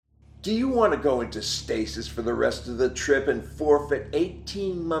Do you want to go into stasis for the rest of the trip and forfeit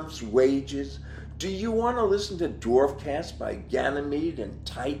 18 months' wages? Do you want to listen to Dwarfcast by Ganymede and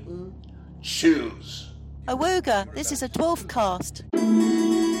Titan? Choose. Awooga, this is a Dwarfcast.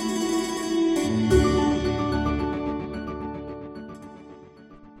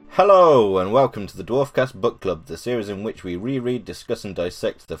 Hello, and welcome to the Dwarfcast Book Club, the series in which we reread, discuss and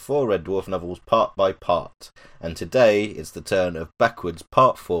dissect the 4 Red Dwarf novels part by part. And today it's the turn of Backwards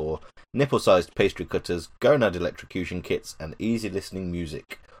Part 4, nipple-sized pastry cutters, gonad electrocution kits and easy listening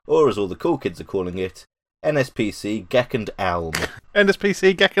music. Or as all the cool kids are calling it, NSPC Geck and Elm.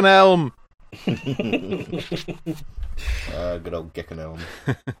 NSPC Geck and Elm! Good old Geck and Elm.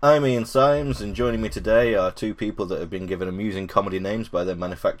 I'm Ian Symes, and joining me today are two people that have been given amusing comedy names by their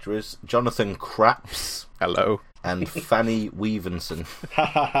manufacturers, Jonathan Craps. Hello. And Fanny Weavenson.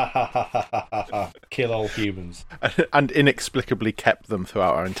 Kill all humans. And inexplicably kept them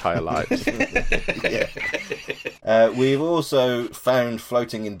throughout our entire lives. Yeah. We've also found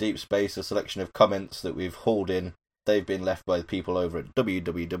floating in deep space a selection of comments that we've hauled in. They've been left by the people over at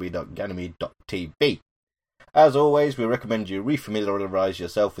www.ganymede.tv. As always, we recommend you refamiliarise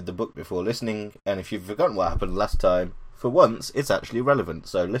yourself with the book before listening, and if you've forgotten what happened last time, for once it's actually relevant,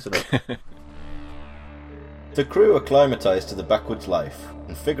 so listen up. The crew acclimatised to the backwards life,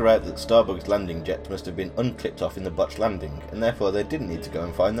 and figure out that Starbug's landing jets must have been unclipped off in the botched landing, and therefore they didn't need to go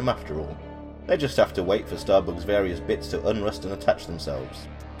and find them after all. They just have to wait for Starbug's various bits to unrust and attach themselves.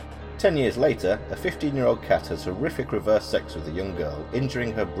 10 years later, a 15-year-old cat has horrific reverse sex with a young girl,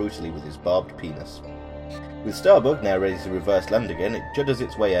 injuring her brutally with his barbed penis. With Starbug now ready to reverse land again, it judders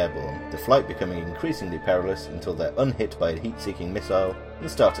its way airborne, the flight becoming increasingly perilous until they're unhit by a heat-seeking missile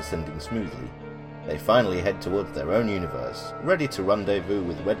and start ascending smoothly. They finally head towards their own universe, ready to rendezvous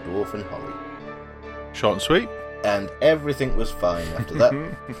with Red Dwarf and Holly. Short and sweet. And everything was fine after that.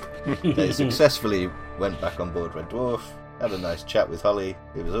 They successfully went back on board Red Dwarf, had a nice chat with Holly,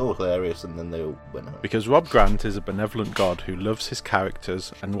 it was all hilarious, and then they all went home. Because Rob Grant is a benevolent god who loves his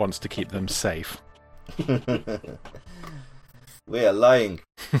characters and wants to keep them safe. We are lying.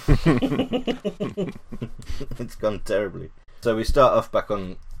 It's gone terribly. So we start off back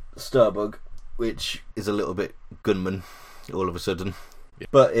on Starbug, which is a little bit gunman all of a sudden. Yeah.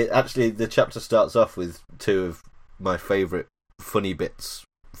 But the chapter starts off with two of my favourite funny bits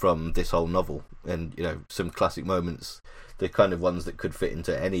from this whole novel, and some classic moments, the kind of ones that could fit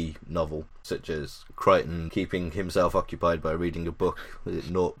into any novel, such as Crichton keeping himself occupied by reading a book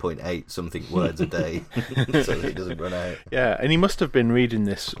with 0.8 something words a day so that he doesn't run out. Yeah, and he must have been reading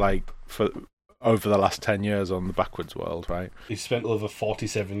this for over the last 10 years on the Backwards World, right? He spent over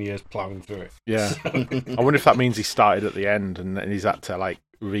 47 years ploughing through it. Yeah. So. I wonder if that means he started at the end and he's had to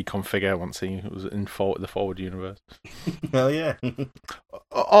reconfigure once he was in the forward universe. Well, yeah.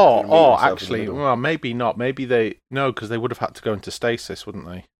 Actually, well, maybe not. Because they would have had to go into stasis, wouldn't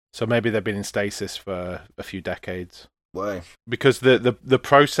they? So maybe they've been in stasis for a few decades. Why? Because the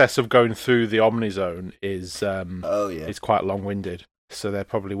process of going through the Omnizone is is quite long-winded. So they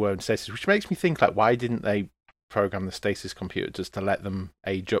probably were in stasis, which makes me think, why didn't they program the stasis computer just to let them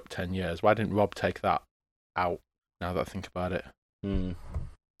age up 10 years? Why didn't Rob take that out, now that I think about it?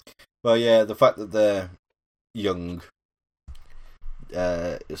 Well, yeah, the fact that they're young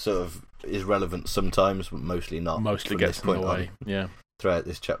sort of is relevant sometimes, but mostly not. Mostly gets in the way, yeah. Throughout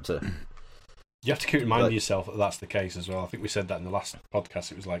this chapter. You have to keep reminding yourself that that's the case as well. I think we said that in the last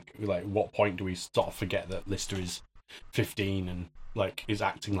podcast. It was like what point do we sort of forget that Lister is 15 and is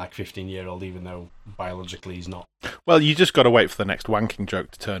acting like 15-year-old even though biologically he's not? Well, you just got to wait for the next wanking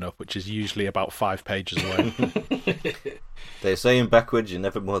joke to turn up, which is usually about 5 pages away. They say in Backwards you're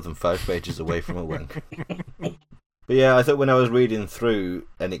never more than 5 pages away from a wank. But yeah, I thought when I was reading through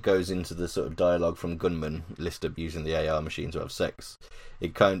and it goes into the sort of dialogue from Gunman, Lister using the AR machine to have sex,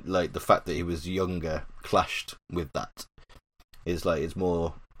 it kind of the fact that he was younger clashed with that. It's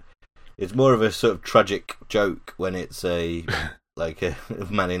more of a sort of tragic joke when it's a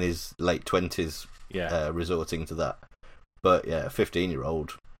man in his late 20s resorting to that. But yeah, a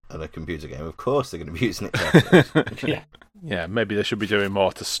 15-year-old and a computer game, of course they're going to be using it. Yeah, maybe they should be doing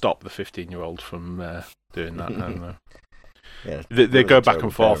more to stop the 15-year-old from doing that. I don't know. Yeah, they go back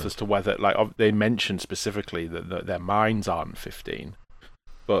and forth as to whether, they mention specifically that their minds aren't 15,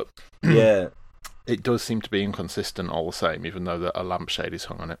 but yeah, it does seem to be inconsistent all the same, even though a lampshade is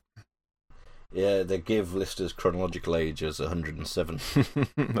hung on it. Yeah, they give Lister's chronological age as 107.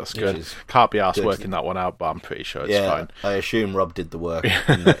 That's good. Can't be asked working that one out, but I'm pretty sure it's fine. I assume Rob did the work in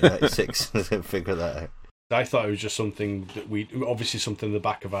 1996 to figure that out. I thought it was just something that obviously something in the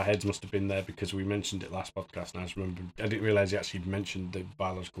back of our heads must have been there because we mentioned it last podcast, and I just remember I didn't realise he actually mentioned the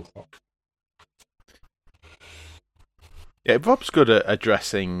biological clock. Yeah, Rob's good at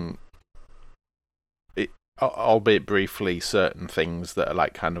addressing, albeit briefly, certain things that are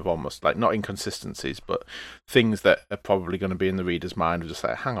like kind of almost like not inconsistencies, but things that are probably going to be in the reader's mind. Just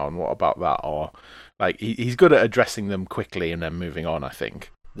like, hang on, what about that? Or like he's good at addressing them quickly and then moving on, I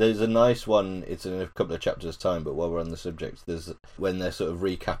think. There's a nice one, it's in a couple of chapters' time, but while we're on the subject, there's when they're sort of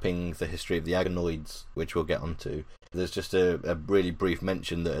recapping the history of the Agonoids, which we'll get onto, there's just a really brief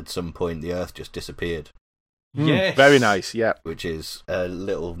mention that at some point the Earth just disappeared. Yes. Very nice, yeah. Which is a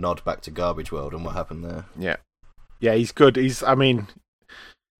little nod back to Garbage World and what happened there. Yeah. Yeah, he's good. I mean,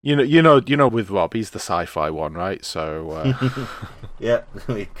 you know, with Rob, he's the sci-fi one, right? So yeah,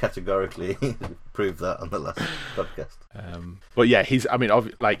 we categorically proved that on the last podcast. But yeah, his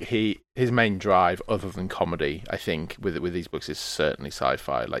main drive, other than comedy, I think, with these books, is certainly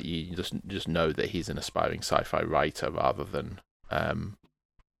sci-fi. Like you just know that he's an aspiring sci-fi writer rather than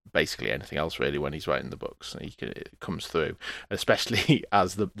basically anything else really when he's writing the books. It comes through, especially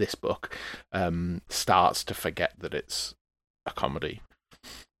as this book starts to forget that it's a comedy.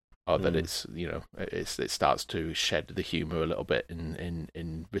 Or that it's it starts to shed the humour a little bit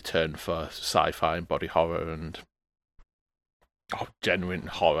in return for sci-fi and body horror and genuine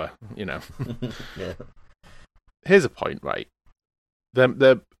horror, Yeah. Here's a point, right?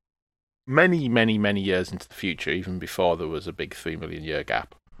 They're many, many, many years into the future, even before there was a big 3 million year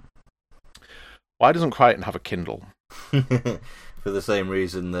gap. Why doesn't Crichton have a Kindle? For the same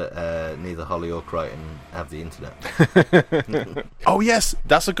reason that neither Holly or Crichton have the internet. Oh yes,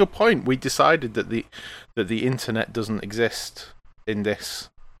 that's a good point. We decided that the internet doesn't exist in the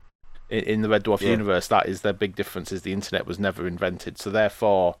Red Dwarf universe. That is their big difference. Is the internet was never invented. So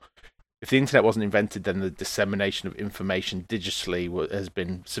therefore, if the internet wasn't invented, then the dissemination of information digitally has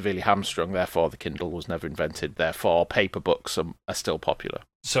been severely hamstrung. Therefore, the Kindle was never invented. Therefore, paper books are still popular.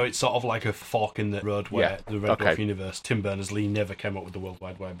 So it's sort of like a fork in the road where the Red Dwarf universe, Tim Berners-Lee never came up with the World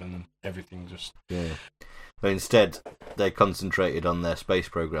Wide Web, and everything just... Yeah. But instead, they concentrated on their space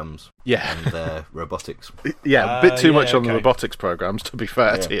programs and their robotics. Yeah, a bit too much on the robotics programs, to be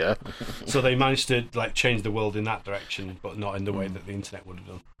fair to you. So they managed to change the world in that direction, but not in the way that the internet would have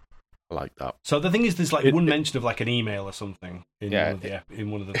done. I like that. So the thing is, there's one mention of an email or something in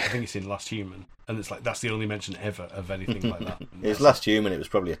one of the. I think it's in Last Human, and it's that's the only mention ever of anything like that. It's Last Human. It was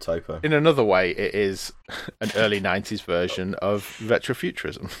probably a typo. In another way, it is an early '90s version of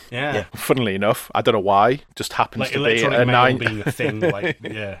retrofuturism. Yeah. Funnily enough, I don't know why. Just happens to be a being a thing.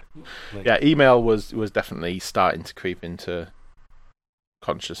 Email was definitely starting to creep into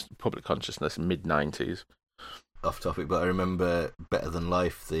public consciousness in mid '90s. Off topic, but I remember Better Than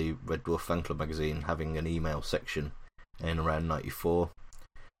Life, the Red Dwarf fan club magazine, having an email section in around '94.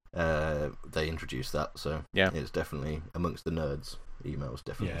 They introduced that, so it's definitely amongst the nerds. Emails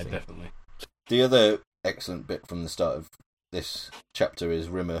definitely. Yeah, definitely. The other excellent bit from the start of this chapter is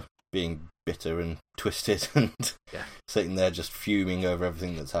Rimmer being bitter and twisted and sitting there just fuming over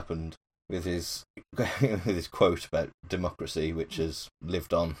everything that's happened. With his quote about democracy, which has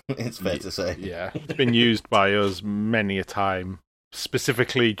lived on, it's fair to say. Yeah, it's been used by us many a time,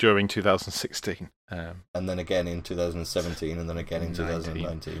 specifically during 2016. And then again in 2017, and then again in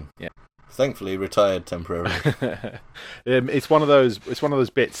 2019. Yeah. Thankfully, retired temporarily. It's one of those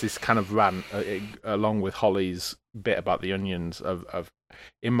bits. This kind of rant, along with Holly's bit about the onions. Of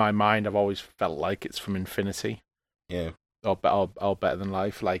in my mind, I've always felt like it's from Infinity. Yeah. Or Better Than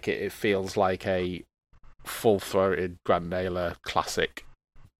Life. It feels like a full-throated Grant Naylor classic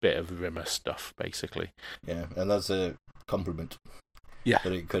bit of Rimmer stuff, basically. Yeah, and that's a compliment. Yeah.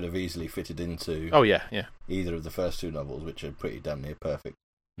 That it could have easily fitted into either of the first two novels, which are pretty damn near perfect.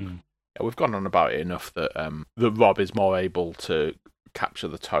 Mm. Yeah, we've gone on about it enough that Rob is more able to capture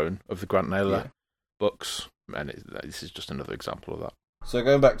the tone of the Grant Naylor books, and this is just another example of that. So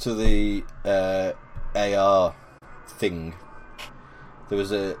going back to the AR thing, there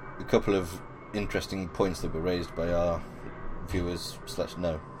was a couple of interesting points that were raised by our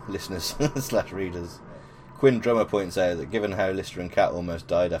listeners / readers. Quinn Drummer points out that given how Lister and Cat almost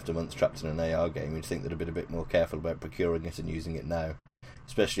died after months trapped in an AR game, you'd think they'd have been a bit more careful about procuring it and using it now,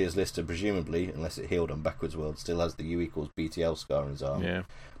 especially as Lister presumably, unless it healed on Backwards World, still has the U=BTL scar on his arm. Yeah.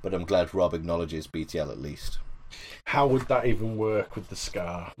 But I'm glad Rob acknowledges BTL at least. How would that even work with the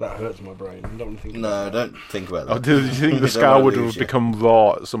scar? That hurts my brain. Don't think about don't think about that. Do you think the scar would have become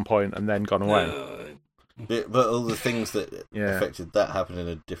raw at some point and then gone away? But all the things that affected that happened in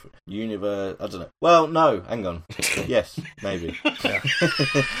a different universe. I don't know. Well, no, hang on. Yes, maybe.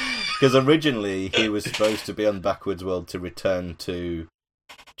 Because originally he was supposed to be on Backwards World to return to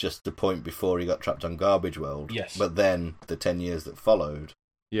just the point before he got trapped on Garbage World. Yes. But then the 10 years that followed,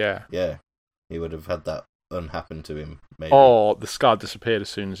 Yeah. he would have had that unhappen to him, maybe. Or the scar disappeared as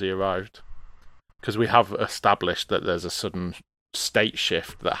soon as he arrived. Because we have established that there's a sudden state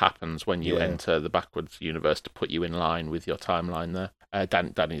shift that happens when you enter the Backwards universe to put you in line with your timeline there.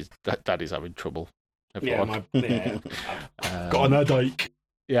 Daddy's having trouble. Everyone. Got an headache.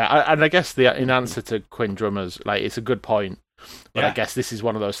 Yeah, and I guess in answer to Quinn Drummer's, like, it's a good point. But I guess this is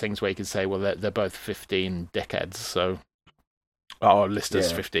one of those things where you can say, well, they're both 15 dickheads, so... Oh,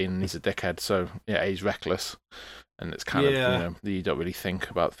 Lister's 15 and he's a dickhead, so, yeah, he's reckless. And it's kind of, you don't really think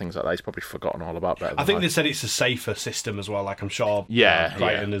about things like that. He's probably forgotten all about that. I think they said it's a safer system as well. Like, I'm sure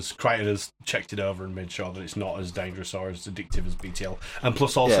Crichton has checked it over and made sure that it's not as dangerous or as addictive as BTL. And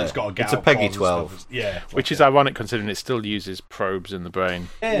plus, also, it's got a It's a Peggy 12. Which is ironic considering it still uses probes in the brain.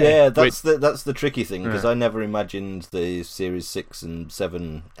 Yeah, that's the tricky thing, because I never imagined the Series 6 and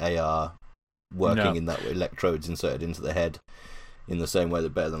 7 AR working in that way, electrodes inserted into the head. In the same way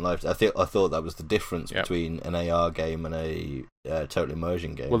that Better Than Life. I thought that was the difference between an AR game and a total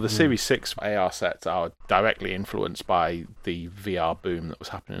immersion game. Well, the Series 6 AR sets are directly influenced by the VR boom that was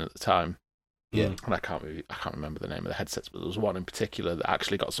happening at the time. Yeah, and I can't remember the name of the headsets, but there was one in particular that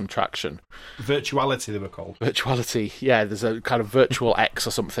actually got some traction. Virtuality, they were called. Virtuality, yeah. There's a kind of Virtual X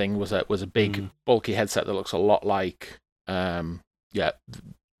or something was a big bulky headset that looks a lot like show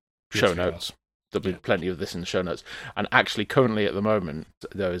notes. There'll be plenty of this in the show notes. And actually, currently at the moment,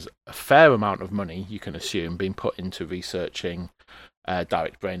 there is a fair amount of money, you can assume, being put into researching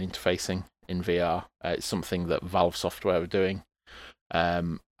direct brain interfacing in VR. It's something that Valve Software are doing.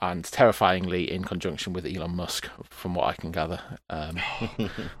 And terrifyingly in conjunction with Elon Musk, from what I can gather. And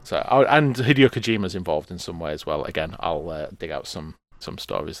Hideo Kojima's involved in some way as well. Again, I'll dig out some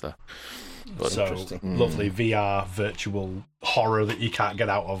stories there. But lovely VR virtual horror that you can't get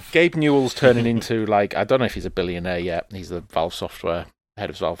out of. Gabe Newell's turning into, like, I don't know if he's a billionaire yet. He's the Valve Software, head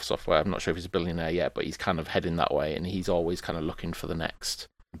of Valve Software. I'm not sure if he's a billionaire yet, but he's kind of heading that way, and he's always kind of looking for the next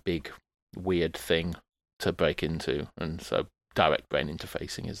big, weird thing to break into. And so direct brain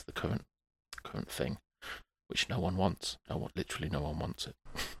interfacing is the current thing, which no one wants. Literally no one wants it.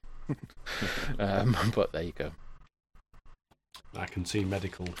 But there you go. I can see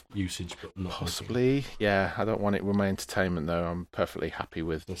medical usage, but not possibly. Yeah, I don't want it with my entertainment though. I'm perfectly happy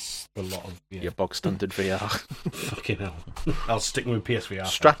with a lot of your bog standard VR. Fucking hell! I'll stick with PSVR.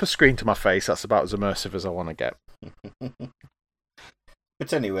 Strap a screen to my face. That's about as immersive as I want to get.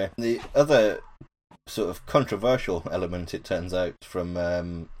 But anyway, the other sort of controversial element, it turns out,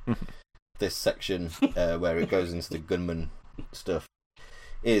 from this section where it goes into the gunman stuff,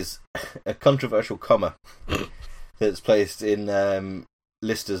 is a controversial comma that's placed in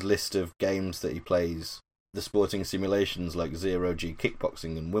Lister's list of games that he plays, the sporting simulations like Zero G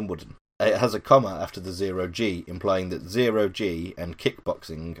Kickboxing and Wimbledon. It has a comma after the Zero G, implying that Zero G and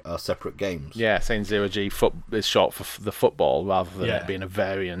kickboxing are separate games. Yeah, saying Zero G is short for the football rather than it being a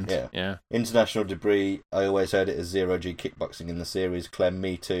variant. Yeah. International Debris, I always heard it as Zero G Kickboxing in the series. Clem,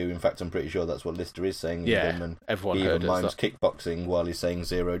 me too. In fact, I'm pretty sure that's what Lister is saying. Yeah, everyone he heard even mimes kickboxing while he's saying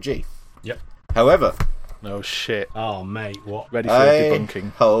Zero G. Yep. However... No shit. Oh, mate, what? Ready for debunking.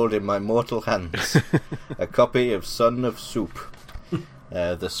 I hold in my mortal hands a copy of Son of Soup,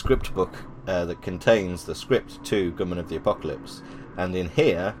 the script book that contains the script to Gunman of the Apocalypse. And in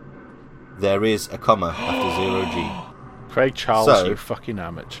here, there is a comma after Zero G. Craig Charles, you fucking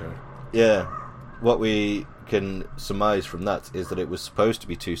amateur. Yeah. What we can surmise from that is that it was supposed to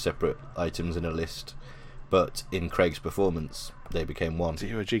be two separate items in a list, but in Craig's performance, they became one.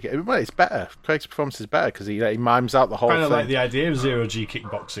 Zero G. Well, it's better. Craig's performance is better because he mimes out the whole thing. Kind of like the idea of Zero G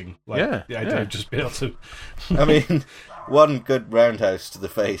Kickboxing. Like, the idea of just being able to... I mean, one good roundhouse to the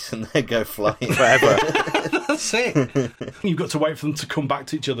face and they go flying. Forever. That's it. You've got to wait for them to come back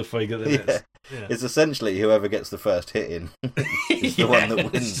to each other before you get the next. Yeah. It's essentially whoever gets the first hit in is the one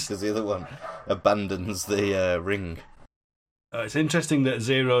that wins, because the other one abandons the ring. It's interesting that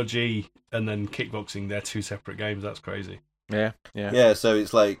Zero G and then Kickboxing, they're two separate games. That's crazy. Yeah. So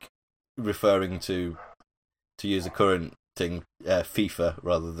it's like referring to use a current thing, FIFA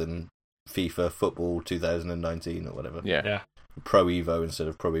rather than FIFA Football 2019 or whatever. Yeah. Pro Evo instead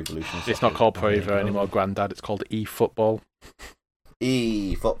of Pro Evolution Soccer. It's not called Pro Evo anymore, Grandad. It's called eFootball.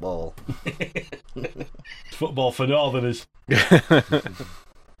 eFootball. It's football for Northerners.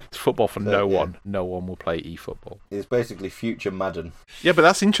 It's football for no one. No one will play eFootball. It's basically future Madden. Yeah, but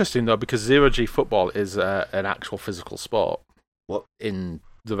that's interesting though, because Zero G football is an actual physical sport. What? In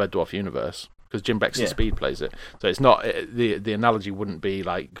the Red Dwarf universe. because Jim Bexton Speed plays it. So it's not the analogy wouldn't be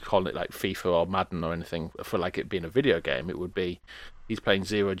like calling it like FIFA or Madden or anything for like it being a video game. It would be he's playing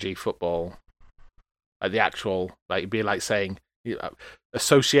 0G football, like the actual like it'd be like saying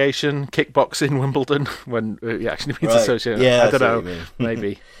association kickboxing Wimbledon when it actually means association. Yeah, I don't know,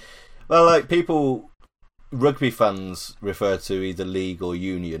 maybe. Well, like rugby fans refer to either league or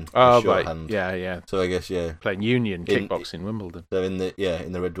union. Oh, shorthand. Right. Yeah. So I guess playing union kickboxing Wimbledon. So in the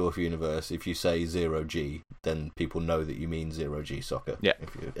Red Dwarf universe, if you say 0G, then people know that you mean 0G soccer. Yeah.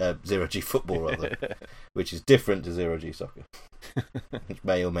 0G football rather, which is different to 0G soccer, which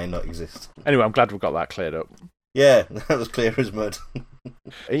may or may not exist. Anyway, I'm glad we've got that cleared up. Yeah, that was clear as mud.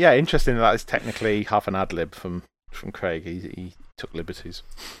 Yeah, interesting that is technically half an ad lib from Craig. He took liberties.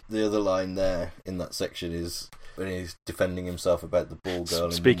 The other line there in that section is when he's defending himself about the ball girl.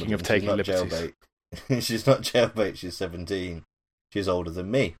 Speaking of taking liberties. Jailbait. She's not jailbait, she's 17. She's older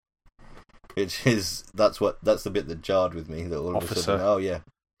than me. Which is, that's the bit that jarred with me, that all of a sudden, oh yeah.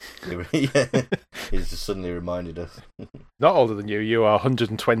 Yeah. He's just suddenly reminded us. Not older than you, you are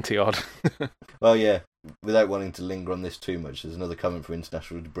 120 odd. Well, yeah. Without wanting to linger on this too much, there's another comment from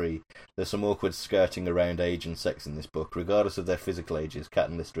International Debris. There's some awkward skirting around age and sex in this book. Regardless of their physical ages, Cat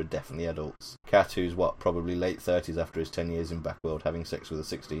and Lister are definitely adults. Cat, who's probably late 30s after his 10 years in Backworld, having sex with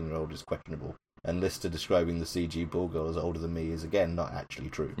a 16-year-old is questionable. And Lister describing the CG ball girl as older than me is, again, not actually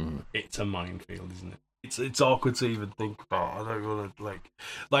true. It's a minefield, isn't it? It's awkward to even think about. I don't want to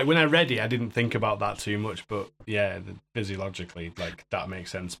like when I read it, I didn't think about that too much. But yeah, physiologically, like that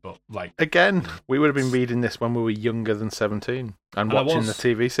makes sense. But like again, we would have been reading this when we were younger than 17, and watching the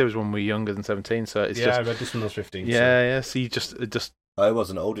TV series when we were younger than 17. So it's I read this when I was 15. Yeah. So you just I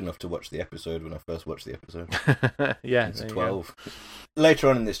wasn't old enough to watch the episode when I first watched the episode. Yeah, it's 12. Later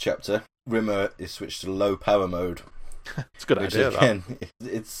on in this chapter, Rimmer is switched to low power mode. It's a good idea. Again,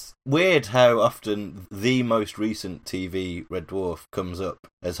 it's weird how often the most recent TV Red Dwarf comes up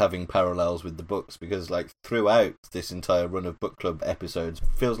as having parallels with the books, because like throughout this entire run of book club episodes,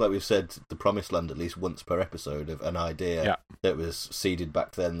 feels like we've said the Promised Land at least once per episode of an idea that was seeded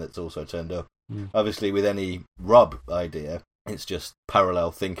back then that's also turned up. Obviously, with any Rob idea, it's just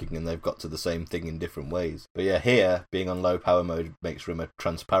parallel thinking and they've got to the same thing in different ways. But yeah, here, being on low power mode makes Rimmer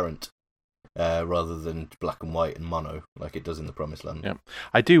transparent. Rather than black and white and mono like it does in the Promised Land. Yeah,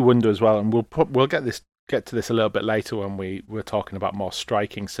 I do wonder as well, and we'll get to this a little bit later when we're talking about more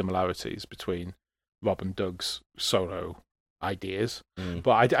striking similarities between Rob and Doug's solo ideas.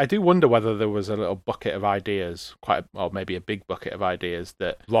 But I do wonder whether there was a little bucket of ideas, or maybe a big bucket of ideas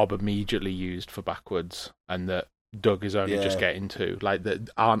that Rob immediately used for Backwards, and that Doug is only just getting to, like that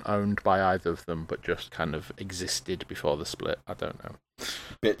aren't owned by either of them, but just kind of existed before the split. I don't know.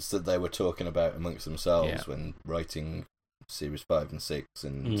 Bits that they were talking about amongst themselves when writing Series 5 and 6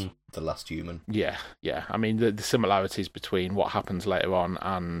 and The Last Human. Yeah. I mean, the similarities between what happens later on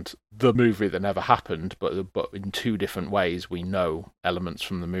and the movie that never happened, but in two different ways we know elements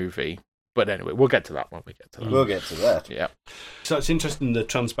from the movie. But anyway, we'll get to that when we get to that. We'll get to that. Yeah. So it's interesting, the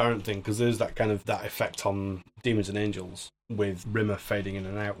transparent thing, because there's that kind of that effect on Demons and Angels with Rimmer fading in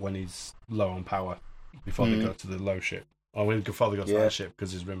and out when he's low on power before they go to the low ship. Or before they go to that ship,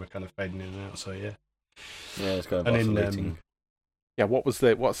 because his Rimmer kind of fading in and out. So yeah, it's kind of oscillating.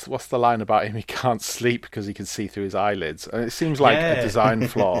 What's the line about him? He can't sleep because he can see through his eyelids, and it seems like a design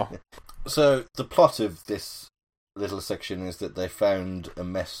flaw. So the plot of this little section is that they found a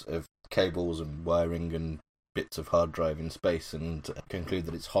mess of cables and wiring and bits of hard drive in space, and conclude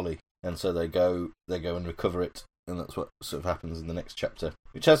that it's Holly, and so they go and recover it, and that's what sort of happens in the next chapter,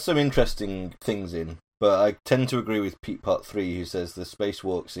 which has some interesting things in. But I tend to agree with Pete Part 3, who says the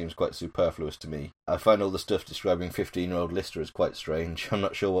spacewalk seems quite superfluous to me. I find all the stuff describing 15-year-old Lister as quite strange. I'm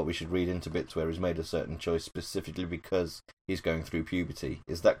not sure what we should read into bits where he's made a certain choice specifically because he's going through puberty.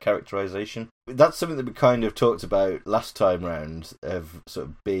 Is that characterization? That's something that we kind of talked about last time round, of sort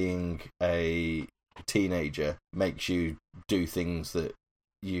of being a teenager makes you do things that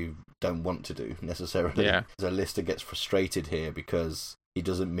you don't want to do necessarily. Yeah. So Lister gets frustrated here because he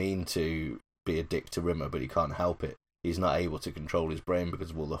doesn't mean to be a dick to Rimmer, but he can't help it. He's not able to control his brain because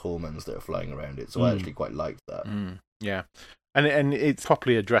of all the hormones that are flying around it. So I actually quite liked that. Yeah, and it's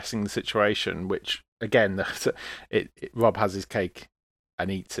properly addressing the situation, which again, Rob has his cake and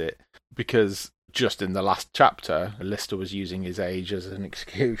eats it, because just in the last chapter, Lister was using his age as an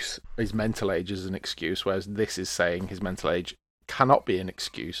excuse, his mental age as an excuse, whereas this is saying his mental age cannot be an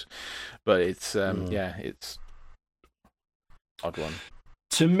excuse. But it's it's odd one.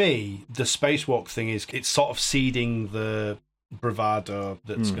 To me, the spacewalk thing it's sort of seeding the bravado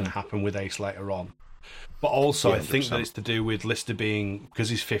that's going to happen with Ace later on. But also, I think that it's to do with Lister being, because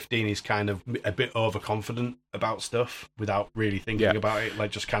he's 15, he's kind of a bit overconfident about stuff without really thinking about it,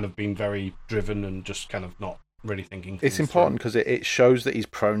 like just kind of being very driven and just kind of not really thinking. It's important because it shows that he's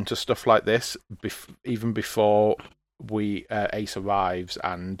prone to stuff like this even before Ace arrives,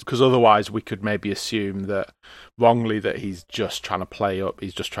 and because otherwise we could maybe assume that wrongly that he's just trying to play up,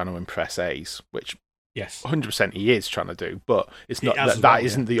 he's just trying to impress Ace, which 100% he is trying to do, but it's not that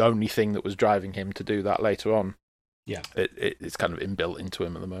isn't the only thing that was driving him to do that later on. Yeah, it's kind of inbuilt into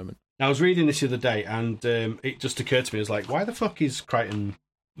him at the moment. Now, I was reading this the other day, and it just occurred to me, I was like, why the fuck is Crichton?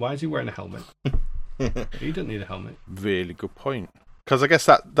 Why is he wearing a helmet? He doesn't need a helmet. Really good point. Because I guess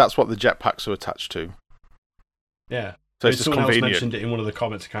that's what the jetpacks are attached to. Yeah. So it's just someone convenient. else mentioned it in one of the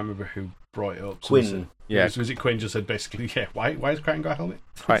comments. I can't remember who brought it up. Quinn. Was it Quinn just said basically, why has Crichton got a helmet?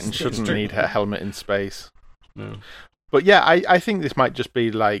 Crichton shouldn't need a helmet in space. No. But yeah, I think this might just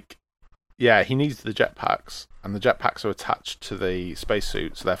be like, he needs the jetpacks, and the jetpacks are attached to the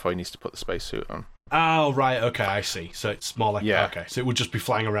spacesuit, so therefore he needs to put the spacesuit on. Oh, right, okay, I see. So it's more like, okay, so it would just be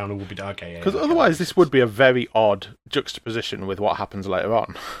flying around and would be, okay. Because otherwise this would be a very odd juxtaposition with what happens later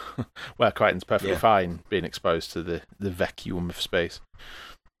on, where Crichton's perfectly fine being exposed to the vacuum of space.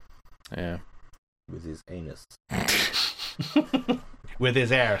 Yeah. With his anus. With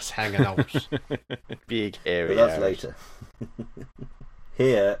his arse hanging out. Big hairy But that's later.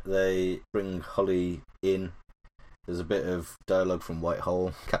 Here, they bring Holly in. There's a bit of dialogue from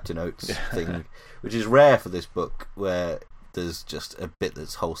Whitehall, Captain Oates thing, which is rare for this book, where there's just a bit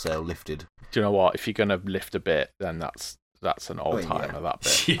that's wholesale lifted. Do you know what? If you're going to lift a bit, then that's an all-timer, that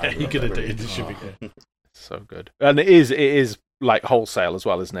bit. Yeah, you're going to do it. It should be good. So good. And it is like wholesale as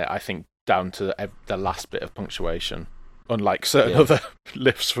well, isn't it? I think down to the last bit of punctuation. Unlike certain other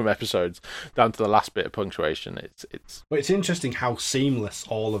lifts from episodes, down to the last bit of punctuation, it's. Well, it's interesting how seamless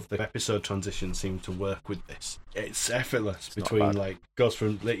all of the episode transitions seem to work with this. It's effortless between goes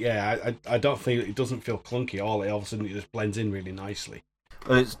from I don't think it doesn't feel clunky. All of a sudden it just blends in really nicely.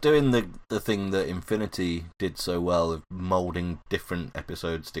 Well, it's doing the thing that Infinity did so well of moulding different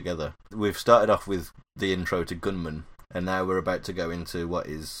episodes together. We've started off with the intro to Gunman, and now we're about to go into what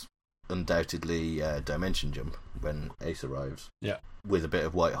is undoubtedly Dimension Jump when Ace arrives. Yeah. With a bit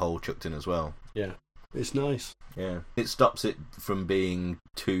of Whitehall chucked in as well. Yeah. It's nice. Yeah. It stops it from being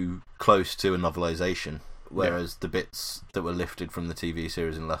too close to a novelisation, whereas the bits that were lifted from the TV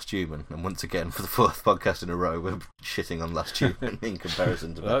series in Last Human, and once again for the fourth podcast in a row, we're shitting on Last Human in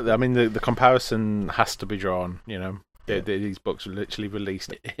comparison to that. I mean, the comparison has to be drawn, you know. Yeah. These books were literally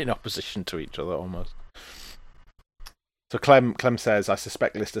released in opposition to each other almost. So Clem says, I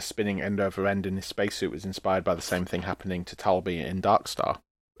suspect Lister's spinning end over end in his spacesuit was inspired by the same thing happening to Talby in Darkstar.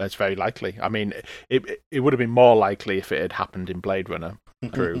 That's very likely. I mean, it would have been more likely if it had happened in Blade Runner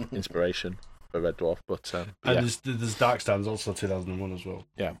through inspiration for Red Dwarf. But there's Darkstar also 2001 as well.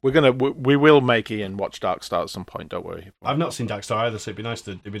 Yeah, we will make Ian watch Darkstar at some point. Don't worry. I've not seen Darkstar either, so it'd be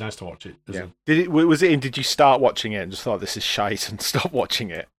nice to watch it. Yeah. Did you start watching it and just thought this is shite and stop watching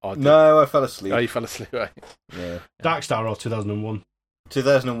it? No, I fell asleep. Oh, you fell asleep, right? Yeah. Darkstar or 2001?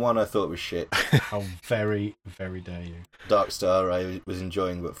 2001 I thought was shit. How very, very dare you. Darkstar I was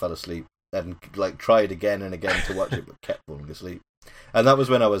enjoying but fell asleep and tried again and again to watch it but kept falling asleep. And that was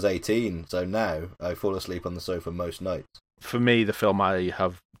when I was 18, so now I fall asleep on the sofa most nights. For me, the film I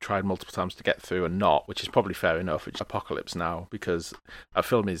have tried multiple times to get through and not, which is probably fair enough, it's Apocalypse Now, because that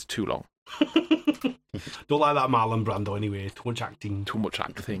film is too long. Don't like that Marlon Brando anyway, too much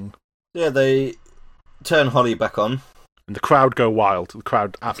acting. Yeah, they turn Holly back on. And the crowd go wild. The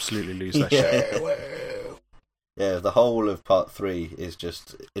crowd absolutely lose their shit. Yeah, the whole of part 3 is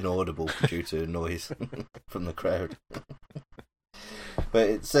just inaudible due to noise from the crowd. But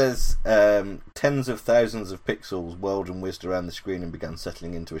it says tens of thousands of pixels whirled and whizzed around the screen and began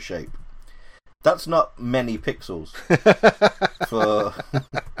settling into a shape. That's not many pixels for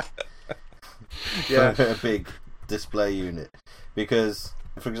a big display unit. Because,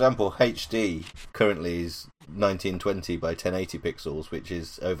 for example, HD currently is 1920 by 1080 pixels, which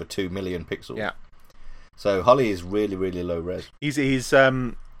is over 2 million pixels. Yeah. So Holly is really, really low res. He's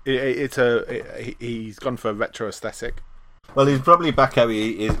gone for a retro aesthetic. Well, he's probably back how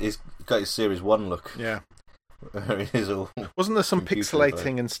he's got his Series 1 look. Yeah. Wasn't there some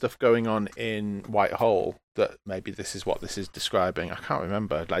pixelating and stuff going on in Whitehall that maybe this is what this is describing? I can't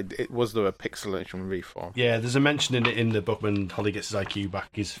remember. Was there a pixelation reform? Yeah, there's a mention in the book when Holly gets his IQ back,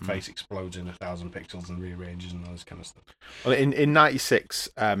 his face explodes in 1,000 pixels and rearranges and all this kind of stuff. Well, in 96,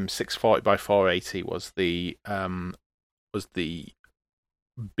 640 by 480 was the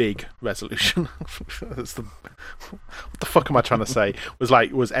big resolution. What the fuck am I trying to say? Was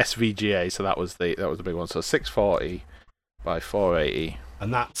SVGA, so that was the big one. So 640 by 480,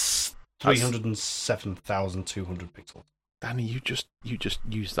 and that's 307,200 pixels. Danny, you just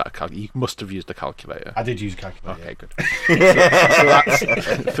used that you must have used a calculator. I did use a calculator. Okay, good. so that's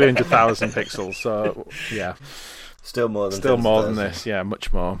 300,000 pixels. So yeah, still more than this. Yeah,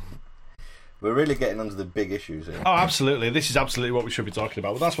 much more. We're really getting onto the big issues here. Oh, absolutely. This is absolutely what we should be talking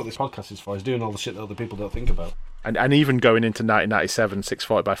about. Well, that's what this podcast is for, is doing all the shit that other people don't think about. And even going into 1997,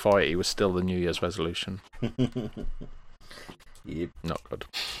 640 by 480 was still the New Year's resolution. Yep.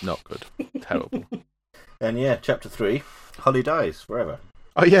 Not good. Terrible. And yeah, chapter 3, Holly dies forever.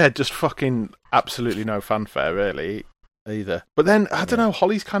 Oh yeah, just fucking absolutely no fanfare really either. But then I don't know,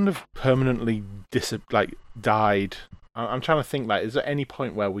 Holly's kind of permanently died. I'm trying to think, is there any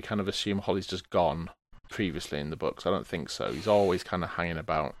point where we kind of assume Holly's just gone previously in the books? I don't think so. He's always kind of hanging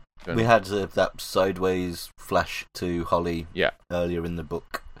about. We had that sideways flash to Holly earlier in the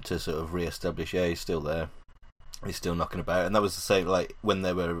book to sort of re-establish, he's still there. He's still knocking about. And that was the same, when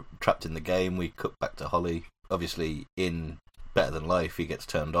they were trapped in the game, we cut back to Holly. Obviously, in Better Than Life, he gets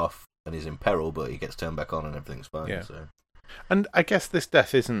turned off and he's in peril, but he gets turned back on and everything's fine. Yeah. So. And I guess this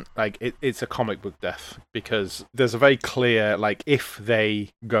death isn't it's a comic book death, because there's a very clear if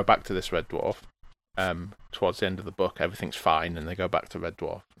they go back to this Red Dwarf towards the end of the book, everything's fine, and they go back to Red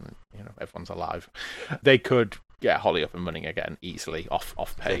Dwarf, and everyone's alive. They could get Holly up and running again easily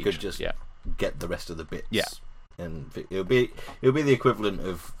off page. They could just get the rest of the bits. Yeah. And it'll be the equivalent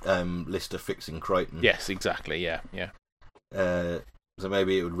of Lister fixing Crichton. Yes, exactly. Yeah. So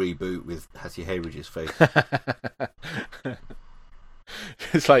maybe it would reboot with Hattie Hayridge's face.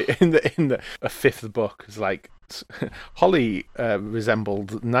 It's in the fifth book. It's Holly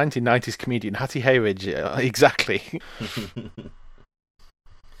resembled 1990s comedian Hattie Hayridge. Exactly.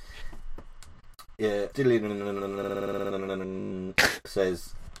 Yeah.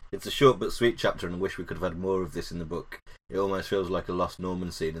 Says, it's a short but sweet chapter, and I wish we could have had more of this in the book. It almost feels like a Lost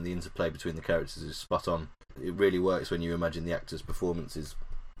Norman scene, and the interplay between the characters is spot on. It really works when you imagine the actors' performances.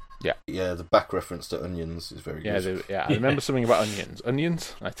 Yeah. Yeah, the back reference to onions is very good. I remember something about onions.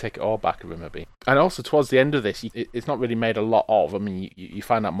 Onions? I take it all back, maybe. And also, towards the end of this, it's not really made a lot of. I mean, you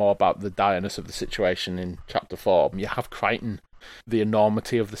find out more about the direness of the situation in chapter 4. You have Crichton. The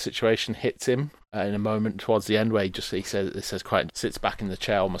enormity of the situation hits him in a moment towards the end, where he says Crichton sits back in the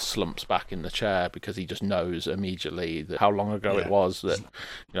chair, almost slumps back in the chair, because he just knows immediately that how long ago it was that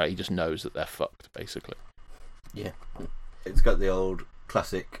he just knows that they're fucked, basically. Yeah, it's got the old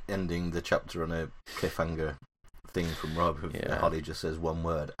classic ending the chapter on a cliffhanger thing from Rob. Holly just says one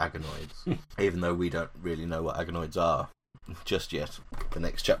word: agonoids. Even though we don't really know what agonoids are just yet. The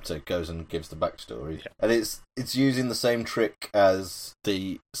next chapter goes and gives the backstory, and it's using the same trick as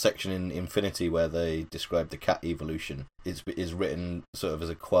the section in Infinity where they describe the cat evolution. Is written sort of as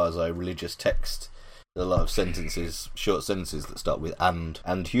a quasi-religious text. A lot of short sentences that start with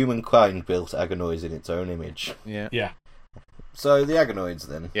and humankind built agonoids in its own image. Yeah. So the agonoids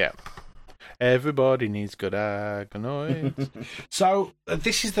then. Yeah. Everybody needs good agonoids. So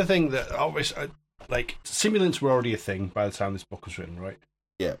this is the thing that obviously, simulants were already a thing by the time this book was written, right?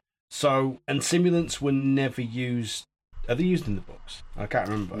 Yeah. So, and simulants were never used. Are they used in the books? I can't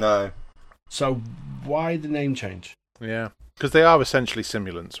remember. No. So why the name change? Yeah, because they are essentially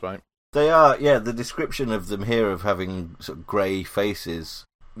simulants, right? They are, yeah. The description of them here of having sort of grey faces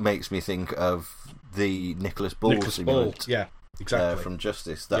makes me think of the Nicholas Bull simulant. Yeah, exactly. From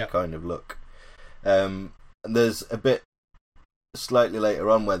Justice, that kind of look. And there's a bit slightly later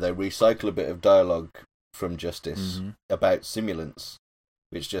on where they recycle a bit of dialogue from Justice about simulants,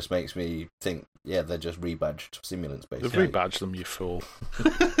 which just makes me think, they're just rebadged simulants, basically. They've rebadged them, you fool.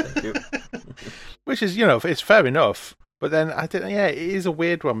 Thank you. Which is, it's fair enough. But then, it is a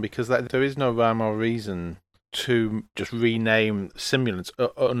weird one, because there is no rhyme or reason to just rename simulants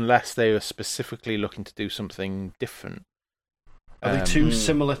unless they are specifically looking to do something different. Are they too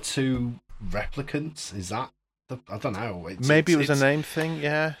similar to replicants? Is that? I don't know. Maybe it was a name thing,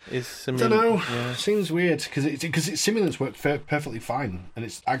 yeah. I don't know. Yeah. Seems weird, because simulants work perfectly fine, and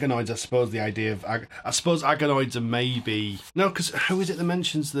it's agonoids. I suppose the idea of agonoids are maybe no, because who is it that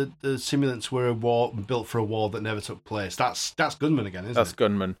mentions that the simulants were built for a war that never took place? That's Gunman again, isn't it? That's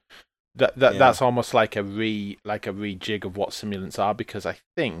Gunman. That's almost like a rejig of what simulants are, because I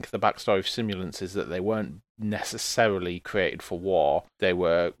think the backstory of simulants is that they weren't necessarily created for war. They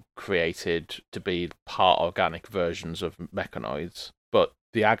were created to be part organic versions of mechanoids, but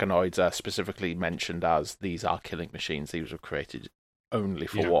the agonoids are specifically mentioned as these are killing machines. These were created only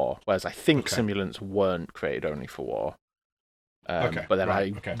for war, whereas I think simulants weren't created only for war. But then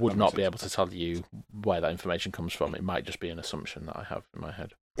I would not be able to tell you where that information comes from. It might just be an assumption that I have in my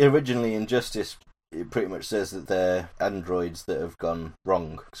head. Originally, Injustice, it pretty much says that they're androids that have gone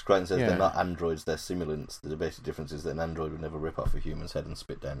wrong. Because Crichton says they're not androids, they're simulants. The basic difference is that an android would never rip off a human's head and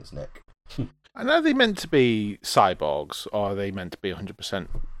spit down its neck. And are they meant to be cyborgs, or are they meant to be 100%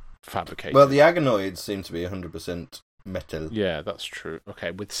 fabricated? Well, the Agonoids seem to be 100% metal. Yeah, that's true.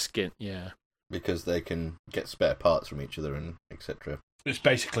 Okay, with skin, yeah. Because they can get spare parts from each other and etc. It's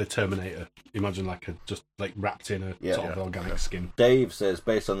basically Terminator. Imagine just wrapped in a sort of organic skin. Dave says,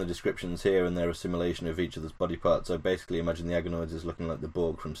 based on the descriptions here and their assimilation of each other's body parts, I basically imagine the Agonoids as looking like the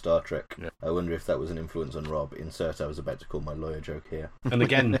Borg from Star Trek. Yeah. I wonder if that was an influence on Rob. Insert, I was about to call my lawyer joke here. And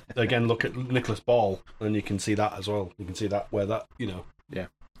again, look at Nicholas Ball, and you can see that as well. You can see that where that,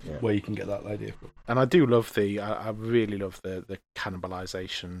 where you can get that idea from. And I do love I really love the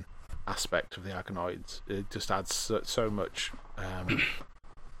cannibalization aspect of the Agonoids. It just adds so much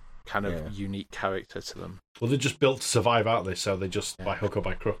kind of unique character to them. Well, they're just built to survive, aren't they? So they just by hook or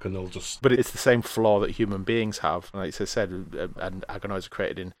by crook, and they'll just. But it's the same flaw that human beings have. Like I said, and Agonoids are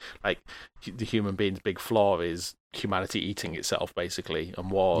created in the human being's big flaw is humanity eating itself, basically, and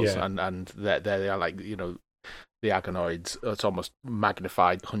wars, and they are the Agonoids. It's almost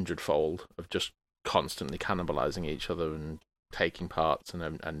magnified 100-fold of just constantly cannibalizing each other and taking parts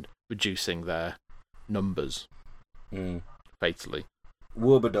and reducing their numbers fatally.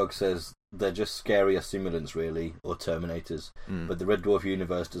 Warberdog says they're just scarier simulants, really, or Terminators. But the Red Dwarf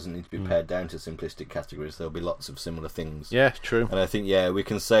universe doesn't need to be pared down to simplistic categories. There'll be lots of similar things. Yeah, true. And I think, we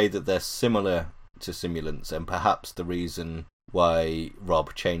can say that they're similar to simulants, and perhaps the reason why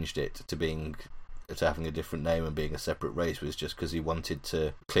Rob changed it to having a different name and being a separate race was just because he wanted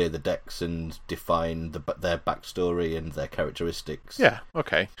to clear the decks and define their backstory and their characteristics. Yeah,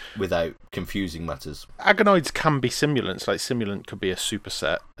 okay. Without confusing matters. Agonoids can be simulants. Like, simulant could be a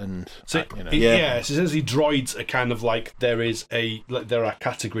superset, and so essentially droids are kind of there are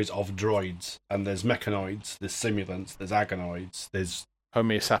categories of droids, and there's mechanoids, there's simulants, there's Agonoids, there's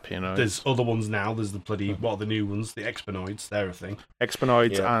Homo sapienoids. There's other ones now. There's what are the new ones? The Expanoids. They're a thing.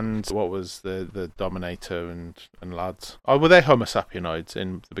 Expanoids and what was the Dominator and lads? Oh, were they Homo sapienoids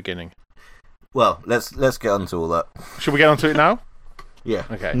in the beginning? Well, let's get on to all that. Should we get on to it now? Yeah.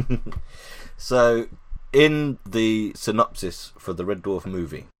 Okay. So, in the synopsis for the Red Dwarf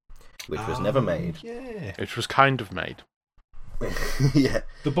movie, which was never made. Yeah. Which was kind of made. Yeah.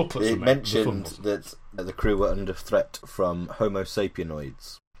 The booklets It mentioned that the crew were under threat from Homo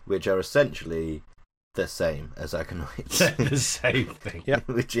sapienoids, which are essentially the same as Agonoids. The same thing. Yeah.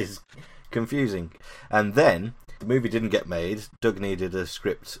 Which is confusing. And then the movie didn't get made. Doug needed a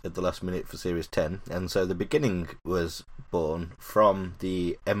script at the last minute for Series 10, and so the beginning was born from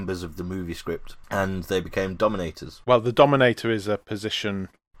the embers of the movie script, and they became Dominators. Well, the Dominator is a position,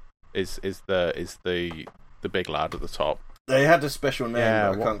 is the big lad at the top. They had a special name,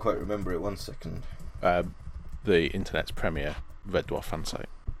 but I can't quite remember it. 1 second. The internet's premier Red Dwarf fan site,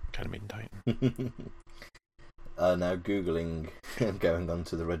 Ketamine Titan. Now Googling and going on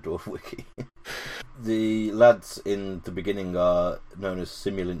to the Red Dwarf wiki. The lads in the beginning are known as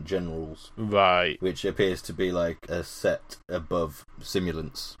Simulant Generals. Right. Which appears to be like a set above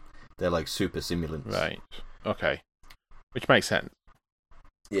Simulants. They're like super Simulants. Right. Okay. Which makes sense.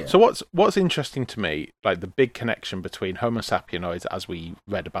 Yeah. So what's interesting to me, like the big connection between Homo sapienoids, as we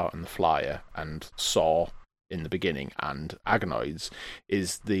read about in the flyer and saw in the beginning, and Agonoids,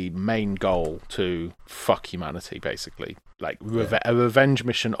 is the main goal to fuck humanity, basically. Like a revenge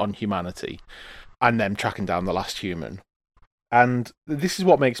mission on humanity, and them tracking down the last human. And this is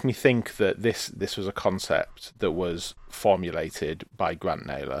what makes me think that this was a concept that was formulated by Grant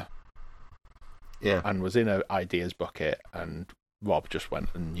Naylor. Yeah. And was in an ideas bucket, and Rob just went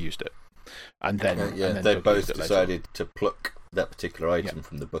and used it. And then they both decided to pluck that particular item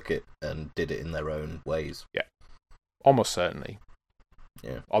from the bucket and did it in their own ways. Yeah. Almost certainly.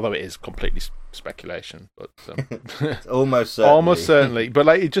 Yeah. Although it is completely speculation, but almost certainly. Almost certainly. But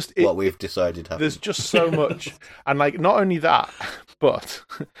like what we've decided happened. There's just so much, and like not only that, but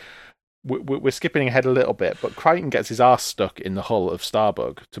we're skipping ahead a little bit. But Crichton gets his arse stuck in the hull of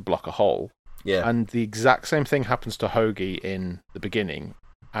Starbug to block a hole. Yeah. And the exact same thing happens to Hoagie in the beginning,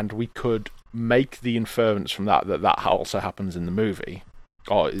 and we could make the inference from that also happens in the movie.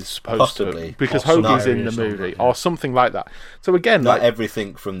 Or is supposed to, because Hoagie's in the movie, or something like that. So again, not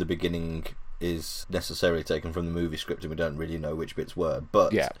everything from the beginning is necessarily taken from the movie script, and we don't really know which bits were.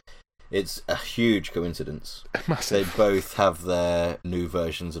 But it's a huge coincidence. Massive. They both have their new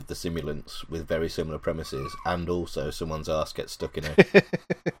versions of the Simulants with very similar premises, and also someone's arse gets stuck in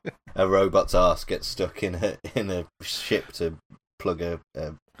a robot's arse gets stuck in a ship to plug a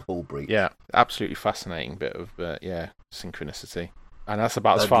hull breach. Yeah, absolutely fascinating bit of synchronicity. And that's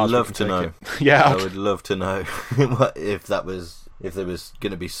about as far as we can take it. Yeah, I would love to know if there was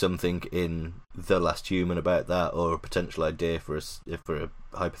going to be something in The Last Human about that, or a potential idea for a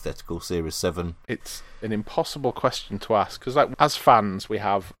hypothetical Series 7. It's an impossible question to ask, because like, as fans, we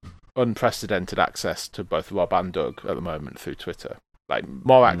have unprecedented access to both Rob and Doug at the moment through Twitter. Like,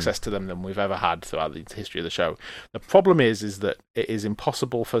 more access to them than we've ever had throughout the history of the show. The problem is that it is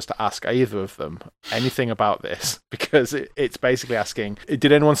impossible for us to ask either of them anything about this, because it's basically asking,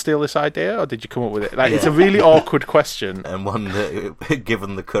 did anyone steal this idea, or did you come up with it? Like, It's a really awkward question. And one that,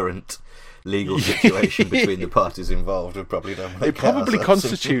 given the current legal situation between the parties involved, would probably don't make it probably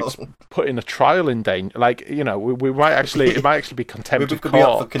constitutes putting a trial in danger. Like, you know, we might actually, it might actually be contempt of court. We could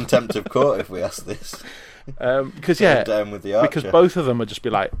be up for contempt of court if we ask this. Because down with the Archer. Because both of them would just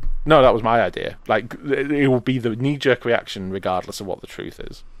be like, no, that was my idea. Like, it will be the knee-jerk reaction regardless of what the truth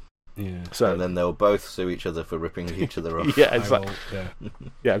is. Yeah. So, and then they'll both sue each other for ripping each other off. Yeah, it's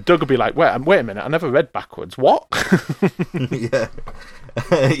yeah. Doug will be like, wait a minute, I never read backwards. What? Yeah.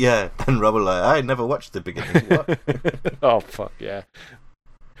 Yeah. And Rob will like, I never watched the beginning. What? Oh, fuck, yeah.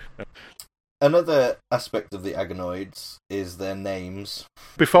 Another aspect of the Agonoids is their names.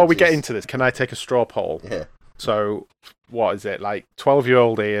 Before we get into this, can I take a straw poll? Yeah. So, what is it? Like,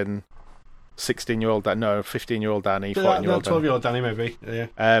 12-year-old Ian, 16-year-old Dan, no, 15-year-old Danny, 14-year-old 12-year-old Danny, maybe.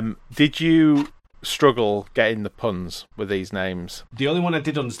 Yeah. Did you struggle getting the puns with these names? The only one I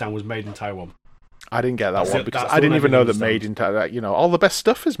did understand was Made in Taiwan. I didn't get that one because I didn't even know that Made in Taiwan, you know, all the best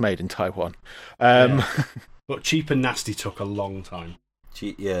stuff is made in Taiwan. But Cheap and Nasty took a long time.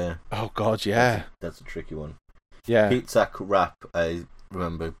 Yeah. Oh, God, yeah. That's a tricky one. Yeah. Pizza Rap, I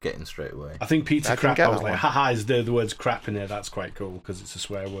remember getting straight away. I think Pizza Crap, I was like, haha, is the words crap in there? That's quite cool, because it's a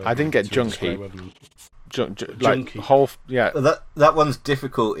swear word. I didn't get Junkie. Junkie. Whole, yeah. That one's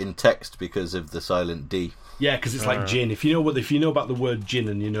difficult in text because of the silent D. Yeah, because it's like gin. If you know about the word gin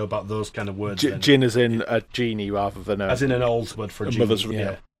and you know about those kind of words, gin as in a genie rather than as in an old word for a genie.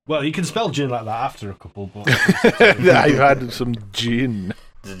 Yeah. Well, you can spell gin like that after a couple, but I've had some gin.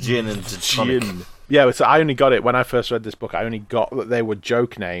 The gin and the tonic. Yeah, so I only got it when I first read this book. I only got that they were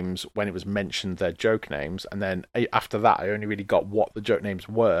joke names when it was mentioned they're joke names, and then after that, I only really got what the joke names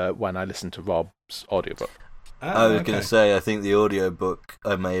were when I listened to Rob's audiobook. I was going to say, I think the audiobook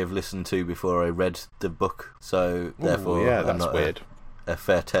I may have listened to before I read the book, so therefore that's not weird. A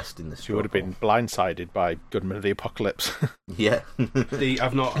fair test in this. You would have been blindsided by Goodman of the Apocalypse. Yeah.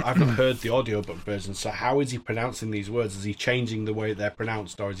 I've not heard the audiobook version, so how is he pronouncing these words? Is he changing the way they're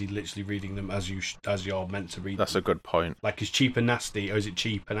pronounced, or is he literally reading them as you're meant to read That's them? a good point. Like, is cheap and nasty, or is it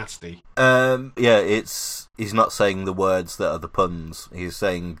cheap and nasty? Yeah, he's not saying the words that are the puns. He's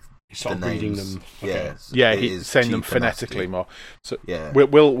saying sort the of names. Reading them. Okay. Yeah, he's saying them phonetically more. So yeah,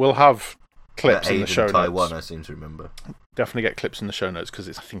 we'll have clips in the show notes. Taiwan, I seem to remember. Definitely get clips in the show notes because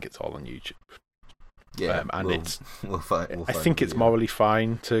I think it's all on YouTube. Yeah, and we'll find I think it's morally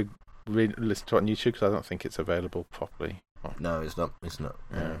fine to listen to it on YouTube because I don't think it's available properly. No, it's not. It's not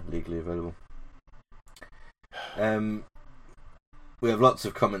legally available. We have lots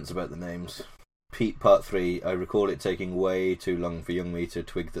of comments about the names. Pete, part 3. I recall it taking way too long for young me to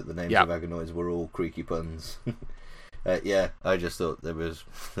twig that the names of Agonoids were all creaky puns. Yeah, I just thought they were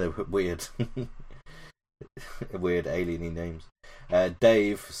weird. Weird alien-y names.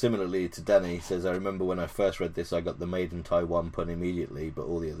 Dave, similarly to Danny, says, I remember when I first read this, I got the Made in Taiwan pun immediately, but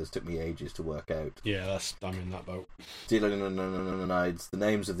all the others took me ages to work out. Yeah, I'm in that boat. The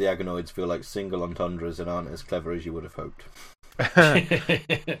names of the Agonoids feel like single entendres and aren't as clever as you would have hoped.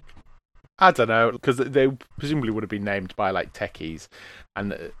 I don't know, because they presumably would have been named by like techies,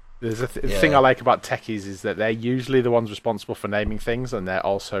 and there's a thing I like about techies is that they're usually the ones responsible for naming things, and they're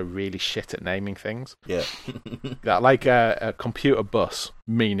also really shit at naming things. Yeah. Like a computer bus,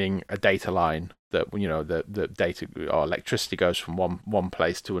 meaning a data line that, you know, the data or electricity goes from one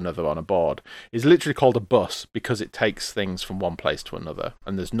place to another on a board, is literally called a bus because it takes things from one place to another,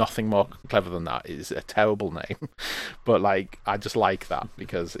 and there's nothing more clever than that. It's a terrible name, but like I just like that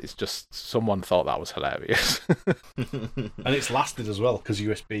because it's just someone thought that was hilarious. And it's lasted as well because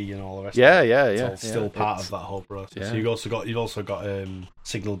USB and all the rest. It's still part of that whole process. Yeah. So you've also got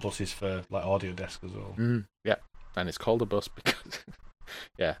signal buses for like audio desk as well. Yeah, and it's called a bus because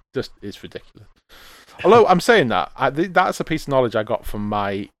it's ridiculous. Although I'm saying that that's a piece of knowledge I got from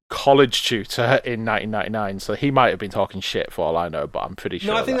my college tutor in 1999, so he might have been talking shit for all I know, but I'm pretty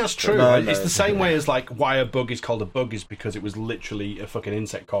sure. No, I think that's true. No, It's the same way as like why a bug is called a bug is because it was literally a fucking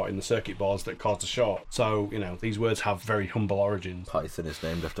insect caught in the circuit boards that caused a short. So, you know, these words have very humble origins. Python is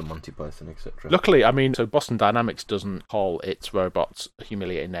named after Monty Python, etc. Luckily, I mean, so Boston Dynamics doesn't call its robots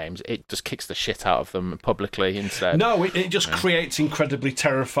humiliating names. It just kicks the shit out of them publicly instead. No, it just creates incredibly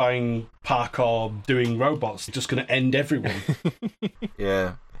terrifying parkour doing robots. It's just going to end everyone.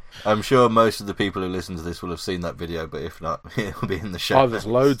 Yeah. I'm sure most of the people who listen to this will have seen that video, but if not, it'll be in the show. Oh, there's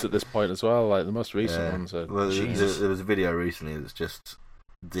loads at this point as well, like the most recent ones. Well, there was a video recently that's just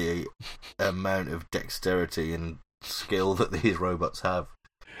the amount of dexterity and skill that these robots have.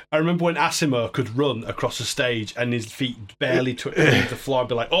 I remember when Asimov could run across a stage and his feet barely touched the floor. I'd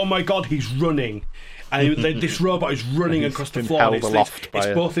be like, oh my god, he's running. And this robot is running across the floor. It's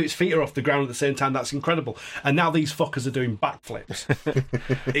both its feet are off the ground at the same time. That's incredible. And now these fuckers are doing backflips.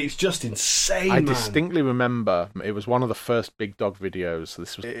 It's just insane, I distinctly remember it was one of the first Big Dog videos.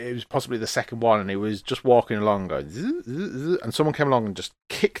 It was possibly the second one, and he was just walking along going, zzz, zzz, zzz, and someone came along and just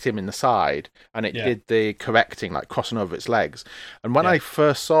kicked him in the side, and it did the correcting, like crossing over its legs. And when I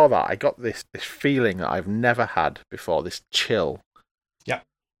first saw that, I got this feeling that I've never had before, this chill. Yeah.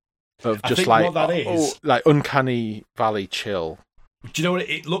 Of I just think like, what that is, like uncanny valley chill. Do you know what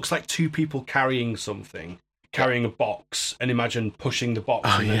it looks like? Two people carrying something, carrying a box, and imagine pushing the box,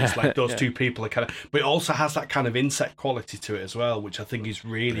 and then it's like those two people are kind of. But it also has that kind of insect quality to it as well, which I think is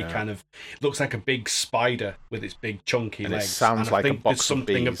really kind of looks like a big spider with its big chunky legs. It sounds like a box there's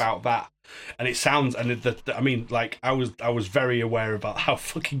something of bees. about that. And it sounds, and I mean, like I was very aware about how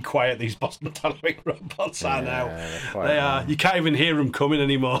fucking quiet these Boston Dynamic robots are now. They are. You can't even hear them coming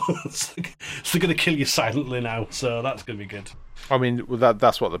anymore. So they're going to kill you silently now. So that's going to be good. I mean,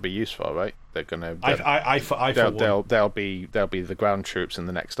 that's what they'll be used for, right? They're going to. They'll be the ground troops in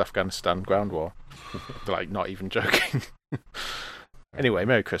the next Afghanistan ground war. Like, not even joking. Anyway,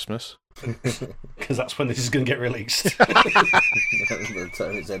 Merry Christmas. Because that's when this is going to get released. By the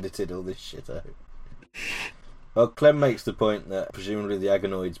time it's edited all this shit out. Well, Clem makes the point that presumably the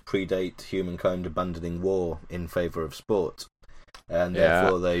Agonoids predate humankind abandoning war in favour of sport. And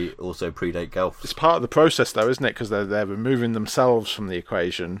therefore they also predate Gelfs. It's part of the process, though, isn't it? Because they're removing themselves from the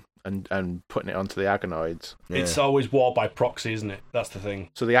equation and putting it onto the Agonoids. Yeah. It's always war by proxy, isn't it? That's the thing.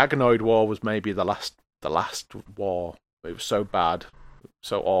 So the Agonoid war was maybe the last war. It was so bad,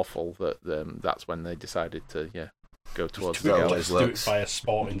 so awful that that's when they decided to go towards the Gelfs. Do it by a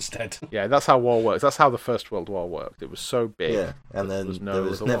sport instead. Yeah, that's how war works. That's how the First World War worked. It was so big. Yeah, and then there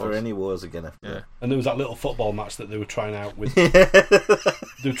was never any wars again after that. And there was that little football match that they were trying out with.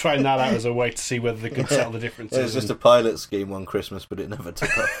 They were trying that out as a way to see whether they could settle the differences. It was just a pilot scheme one Christmas, but it never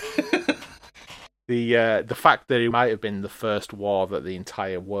took off. The fact that it might have been the first war that the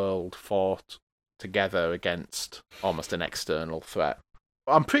entire world fought together against almost an external threat.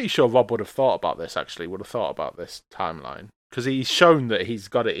 I'm pretty sure Rob would have thought about this, actually, would have thought about this timeline. Because he's shown that he's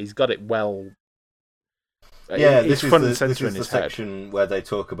got it well. Yeah, this is the section where they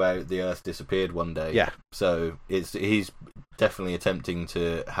talk about the Earth disappeared one day. Yeah. So he's definitely attempting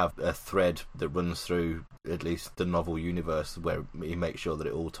to have a thread that runs through at least the novel universe where he makes sure that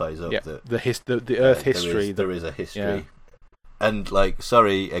it all ties up. Yeah, that the Earth history. There is a history. Yeah. And, like,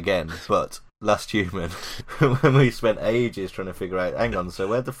 sorry again, but Last Human, when we spent ages trying to figure out, hang on, so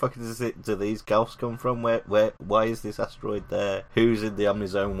where the fuck do these Gelfs come from? Why is this asteroid there? Who's in the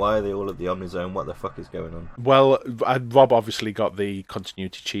Omnizone? Why are they all at the Omnizone? What the fuck is going on? Well, Rob obviously got the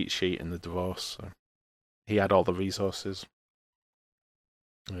continuity cheat sheet in the divorce, so he had all the resources.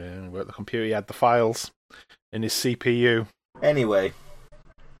 Yeah, worked the computer, he had the files in his CPU. Anyway,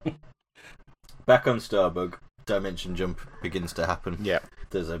 back on Starbug. Dimension jump begins to happen. Yeah.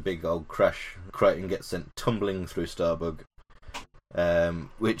 There's a big old crash. Crichton gets sent tumbling through Starbug,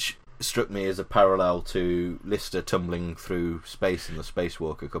 which struck me as a parallel to Lister tumbling through space in the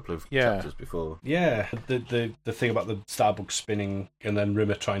Spacewalk a couple of chapters before. Yeah, the thing about the Starbug spinning and then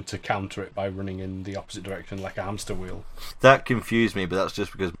Rimmer trying to counter it by running in the opposite direction like a hamster wheel. That confused me, but that's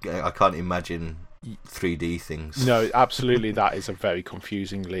just because I can't imagine 3D things. No, absolutely, that is a very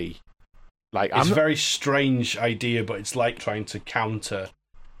confusingly... It's a very strange idea, but it's like trying to counter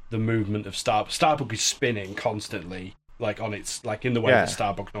the movement of Starbug. Starbug is spinning constantly, like on its, like in the way that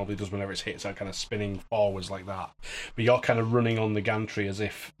Starbug normally does whenever it's hit, so kind of spinning forwards like that. But you're kind of running on the gantry as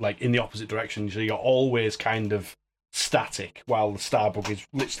if, like, in the opposite direction, so you're always kind of static while the Starbug is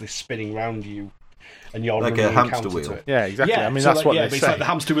literally spinning around you, and you're like running a hamster wheel. To it. Yeah, exactly. I mean, so that's what they say. It's like the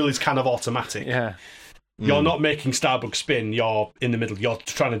hamster wheel is kind of automatic. Yeah. You're not making Starbug spin. You're in the middle. You're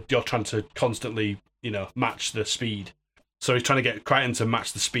trying to constantly, match the speed. So he's trying to get Crichton to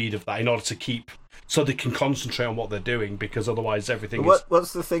match the speed of that in order to keep, so they can concentrate on what they're doing, because otherwise everything is...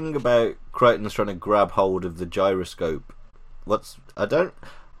 What's the thing about Crichton's trying to grab hold of the gyroscope?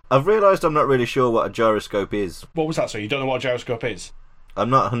 I've realised I'm not really sure what a gyroscope is. What was that, so you don't know what a gyroscope is? I'm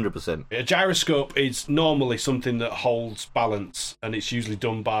not 100%. A gyroscope is normally something that holds balance, and it's usually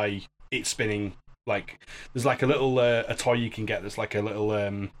done by it spinning. Like, there's like a little a toy you can get that's like a little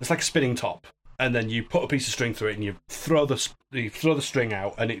it's like a spinning top, and then you put a piece of string through it and you throw the string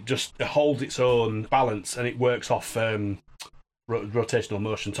out, and it holds its own balance, and it works off rotational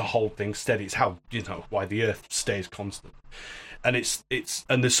motion to hold things steady. It's how, why the Earth stays constant. And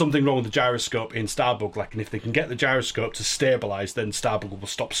and there's something wrong with the gyroscope in Starbug. Like, and if they can get the gyroscope to stabilise, then Starbug will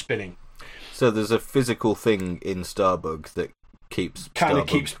stop spinning. So there's a physical thing in Starbug that keeps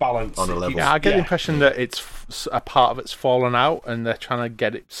balance on a level. Yeah, I get the impression that it's a part of it's fallen out, and they're trying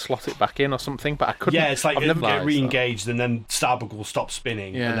to slot it back in or something. But I couldn't. Yeah, it's like it'll get re-engaged, and then Starbug will stop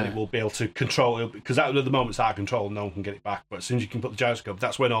spinning, and then it will be able to control it, because at the moment it's out of control, and no one can get it back. But as soon as you can put the gyroscope,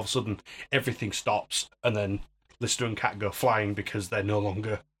 that's when all of a sudden everything stops, and then Lister and Cat go flying because they're no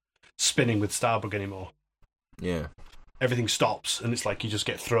longer spinning with Starbug anymore. Yeah. Everything stops, and it's like you just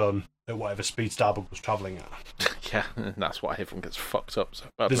get thrown at whatever speed Starbug was travelling at. Yeah, and that's why everyone gets fucked up so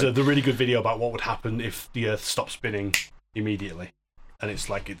badly. There's a really good video about what would happen if the Earth stopped spinning immediately. And it's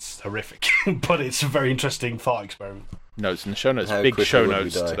horrific. But it's a very interesting thought experiment. Notes in the show notes. Big show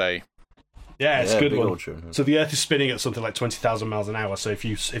notes today. Yeah, it's a good one. So the Earth is spinning at something like 20,000 miles an hour. So if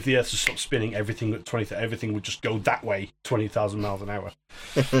the Earth just stopped spinning, everything would just go that way, 20,000 miles an hour.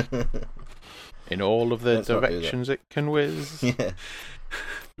 In all of the directions it can whiz. Yeah.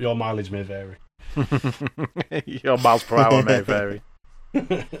 Your mileage may vary. Your miles per hour may vary.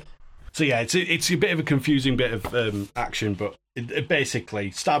 So yeah, it's a bit of a confusing bit of action, but basically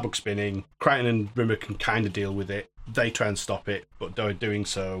Starbug spinning, Crichton and Rimmer can kind of deal with it. They try and stop it, but doing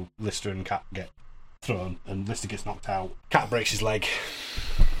so, Lister and Cat get thrown, and Lister gets knocked out. Cat breaks his leg.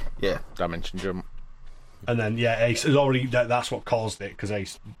 Yeah. Dimension jump. And then, Ace is already... That's what caused it, because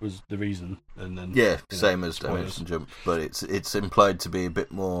Ace was the reason. And then, same as Dimension Jump, but it's implied to be a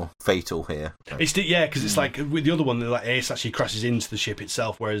bit more fatal here. Because it's like, with the other one, like Ace actually crashes into the ship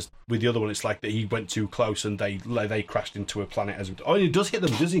itself, whereas with the other one, it's like that he went too close and they crashed into a planet. He does hit them,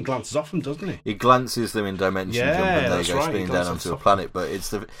 doesn't he? He glances off them, doesn't he? He glances them in Dimension Jump and they go spinning down onto a planet, but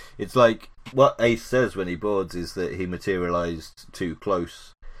it's like, what Ace says when he boards is that he materialised too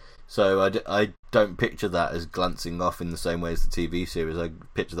close. So I don't picture that as glancing off in the same way as the TV series. I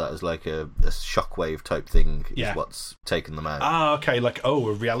picture that as like a shockwave type thing is what's taken them out. Ah, okay,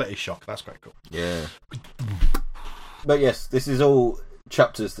 a reality shock. That's quite cool. Yeah. But yes, this is all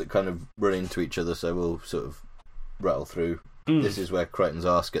chapters that kind of run into each other, so we'll sort of rattle through. This is where Crichton's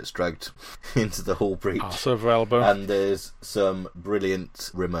arse gets dragged into the hull breach. Arse over elbow. And there's some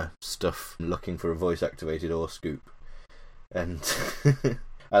brilliant Rimmer stuff looking for a voice-activated ore scoop. And...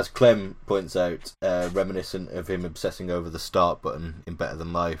 as Clem points out, reminiscent of him obsessing over the start button in Better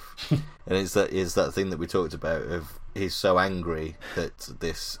Than Life. And it's that thing that we talked about of he's so angry that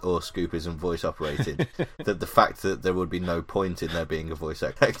this ore scoop isn't voice operated that the fact that there would be no point in there being a voice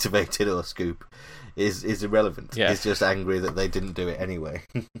activated ore scoop is irrelevant. Yeah. He's just angry that they didn't do it anyway.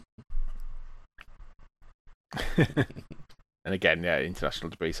 And again, International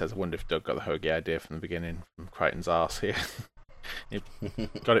Debris says, I wonder if Doug got the Hoagie idea from the beginning, from Crichton's arse here. He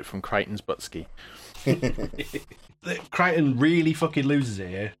got it from Crichton's buttski. Crichton really fucking loses it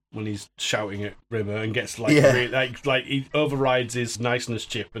here when he's shouting at Rimmer and gets really, like he overrides his niceness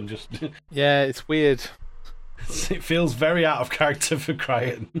chip and just yeah, it's weird. It feels very out of character for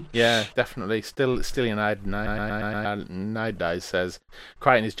Crichton. Yeah, definitely. Stillian Night says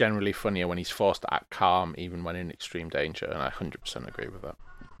Crichton is generally funnier when he's forced to act calm, even when in extreme danger, and I 100% agree with that.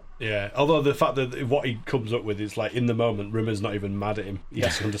 Yeah, although the fact that what he comes up with is like in the moment, Rimmer's not even mad at him. He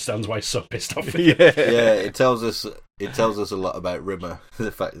just understands why he's so pissed off. Yeah, it tells us a lot about Rimmer.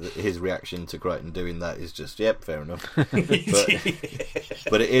 The fact that his reaction to Crichton doing that is just, yep, fair enough.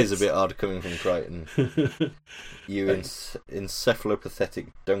 But it is a bit odd coming from Crichton. You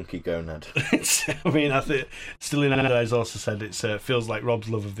encephalopathetic donkey gonad. I mean, I think Stillian Eyes also said it feels like Rob's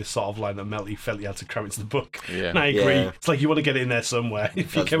love of this sort of line that Melty felt he had to cram into the book. Yeah. And I agree. Yeah. It's like you want to get it in there somewhere.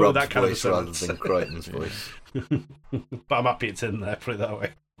 If you came up with that kind of a sentence. Rather than Crichton's voice. But I'm happy it's in there, put it that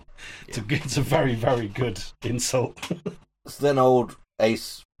way. Yeah. It's a very, very good insult. So then old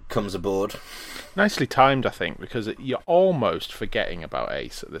Ace comes aboard. Nicely timed, I think, because you're almost forgetting about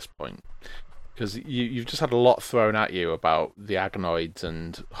Ace at this point. Because you've just had a lot thrown at you about the Agonoids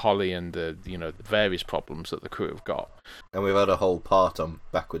and Holly and the various problems that the crew have got. And we've had a whole part on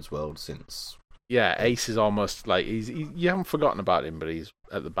Backwards World since yeah, Ace is almost like you haven't forgotten about him, but he's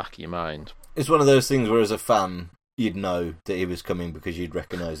at the back of your mind. It's one of those things where, as a fan, you'd know that he was coming because you'd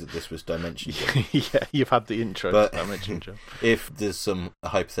recognise that this was Dimension Jump. Yeah, you've had the intro to Dimension Jump. If there's some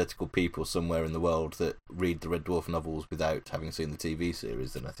hypothetical people somewhere in the world that read the Red Dwarf novels without having seen the TV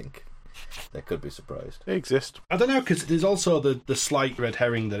series, then I think they could be surprised. They exist. I don't know, because there's also the slight red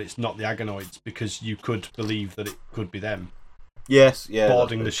herring that it's not the Agonoids, because you could believe that it could be them. Yes, yeah.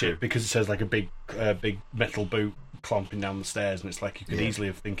 Boarding the ship, because it says like a big metal boot clomping down the stairs, and it's like you could easily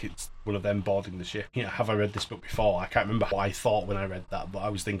think it's one of them boarding the ship. Have I read this book before? I can't remember what I thought when I read that, but I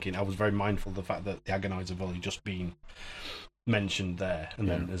was very mindful of the fact that the Agonoids have only just been mentioned there, and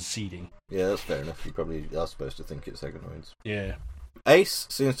then as seeding. Yeah, that's fair enough. You probably are supposed to think it's Agonoids. Yeah. Ace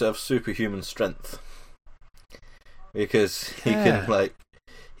seems to have superhuman strength, because he can,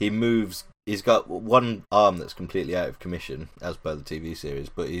 he moves. He's got one arm that's completely out of commission, as per the TV series,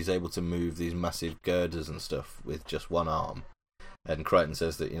 but he's able to move these massive girders and stuff with just one arm. And Crichton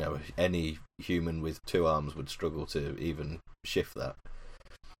says that, any human with two arms would struggle to even shift that.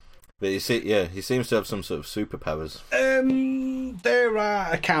 But he seems to have some sort of superpowers. There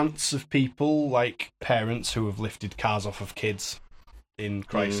are accounts of people, like parents, who have lifted cars off of kids in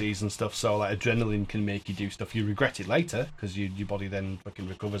crises and stuff, so adrenaline can make you do stuff. You regret it later because your body then fucking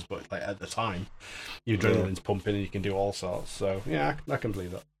recovers, but at the time your adrenaline's pumping and you can do all sorts. So yeah, I can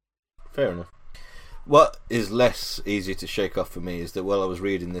believe that. Fair enough. What is less easy to shake off for me is that while I was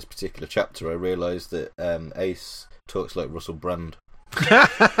reading this particular chapter, I realised that Ace talks like Russell Brand.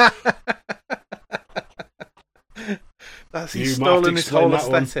 He's stolen his whole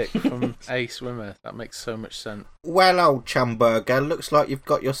aesthetic from Ace Rimmer. That makes so much sense. Well, old Chamburger, looks like you've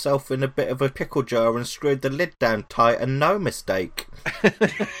got yourself in a bit of a pickle jar and screwed the lid down tight, and no mistake.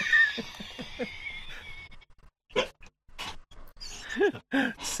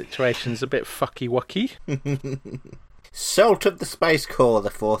 Situation's a bit fucky-wucky. Salt of the Space Corps, the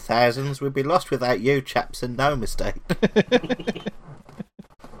 4000s. We'd be lost without you chaps, and no mistake.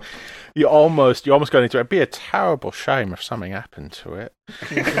 You're almost going into it. It'd be a terrible shame if something happened to it.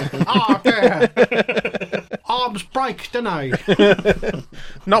 Oh, dear. Arms break, don't I?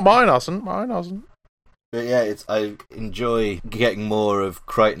 Not mine hasn't. But yeah, I enjoy getting more of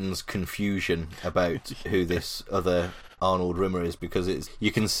Crichton's confusion about who this other Arnold Rimmer is, because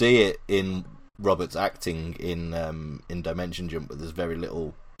you can see it in Robert's acting in Dimension Jump, but there's very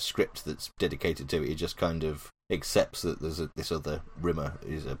little script that's dedicated to it. He just kind of accepts that there's this other Rimmer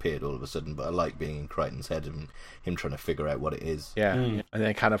who's appeared all of a sudden, but I like being in Crichton's head and him trying to figure out what it is. Yeah, and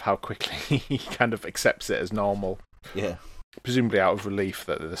then kind of how quickly he kind of accepts it as normal. Yeah. Presumably out of relief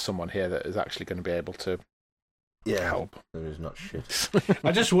that there's someone here that is actually going to be able to help. There is not shit.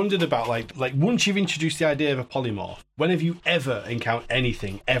 I just wondered about, like once you've introduced the idea of a polymorph, when have you ever encountered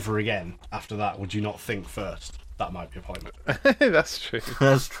anything ever again after that? Would you not think first, that might be a polymorph? That's true.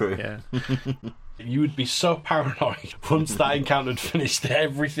 That's true. Yeah. You would be so paranoid once that encounter had finished that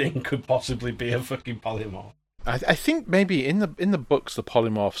everything could possibly be a fucking polymorph. I think maybe in the books the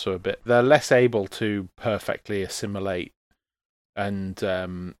polymorphs are they're less able to perfectly assimilate and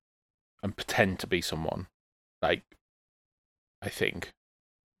pretend to be someone. Like, I think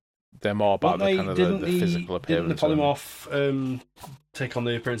they're more about the kind of the physical appearance. Didn't the polymorph take on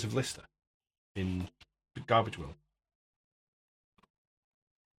the appearance of Lister in Garbage World?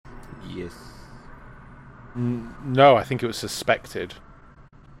 Yes. No, I think it was suspected.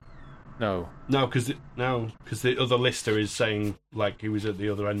 No, because the other Lister is saying, like, he was at the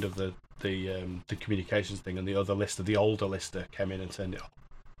other end of the communications thing, and the other Lister, the older Lister, came in and turned it off.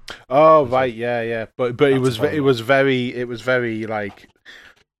 Oh right, yeah. But it was very like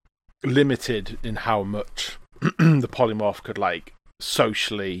limited in how much the polymorph could like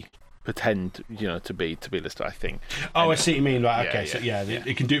socially pretend, to be Lister, I think. Oh, I see what you mean. Right, okay,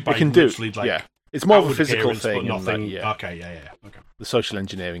 it can do it by it's more of a physical thing. But nothing, Okay. The social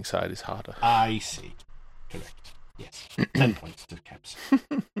engineering side is harder. I see. Correct. Yes. 10 points to Caps.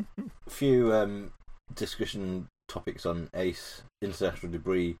 A few discussion topics on Ace. Interstellar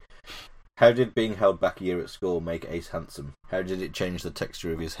Debris. How did being held back a year at school make Ace handsome? How did it change the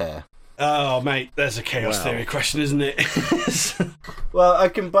texture of his hair? Oh, mate, there's a chaos theory question, isn't it? Well, I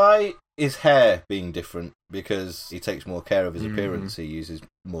can buy his hair being different because he takes more care of his appearance. He uses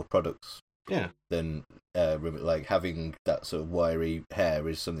more products. Yeah. Then, like, having that sort of wiry hair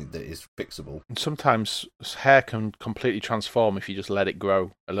is something that is fixable. Sometimes hair can completely transform if you just let it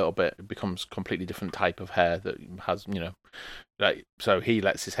grow a little bit. It becomes a completely different type of hair that has, like, so he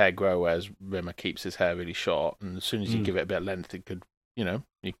lets his hair grow, whereas Rimmer keeps his hair really short. And as soon as you give it a bit of length, it could, you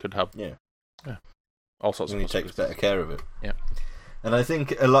could have all sorts of. He takes better care of it. Yeah. And I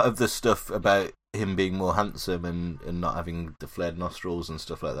think a lot of the stuff about him being more handsome and not having the flared nostrils and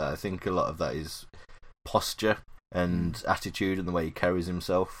stuff like that, I think a lot of that is posture and attitude and the way he carries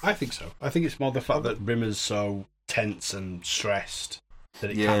himself. I think so. I think it's more the fact that Rimmer's so tense and stressed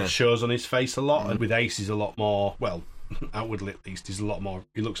that it kind of shows on his face a lot. And with Ace, he's a lot more, well, outwardly at least, he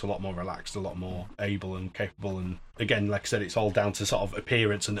looks a lot more relaxed, a lot more able and capable. And again, like I said, it's all down to sort of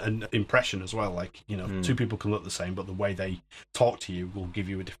appearance and impression as well. Like, two people can look the same, but the way they talk to you will give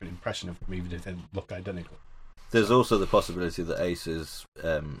you a different impression of them, even if they look identical. There's also the possibility that Ace has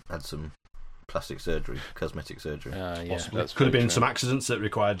had some plastic surgery, cosmetic surgery. Possibly. Could have been some accidents that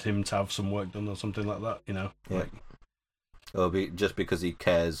required him to have some work done or something like that, Or just because he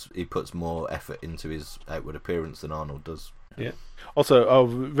cares, he puts more effort into his outward appearance than Arnold does. Yeah. Also,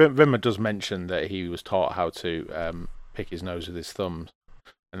 Rimmer does mention that he was taught how to pick his nose with his thumbs,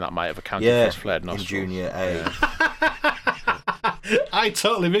 and that might have accounted for his flared nostrils. In junior A. I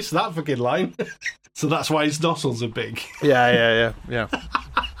totally missed that fucking line. So that's why his nostrils are big. Yeah.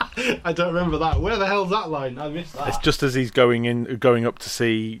 I don't remember that. Where the hell's that line? I missed that. It's just as he's going up to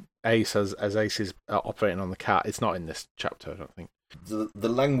see Ace as Ace is operating on the cat. It's not in this chapter, I don't think. The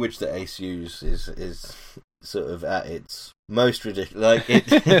language that Ace uses is sort of at its most ridiculous. Like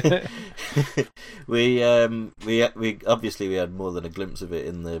we obviously we had more than a glimpse of it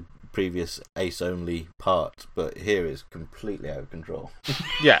in the previous Ace only part, but here is completely out of control.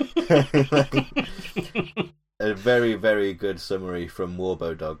 Yeah. A very, very good summary from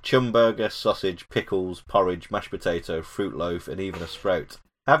Warbo Dog. Chumburger, sausage, pickles, porridge, mashed potato, fruit loaf, and even a sprout.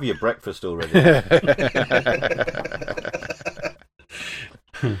 Have your breakfast already.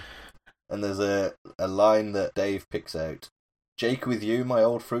 And there's a line that Dave picks out. Jake with you, my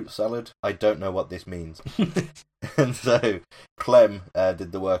old fruit salad? I don't know what this means. And so Clem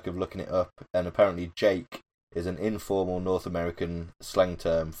did the work of looking it up, and apparently Jake is an informal North American slang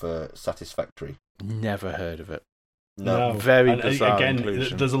term for satisfactory. Never heard of it. No. Very bizarre again,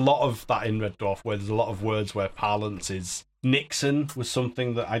 inclusion. There's a lot of that in Red Dwarf, where there's a lot of words where parlance is... Nixon was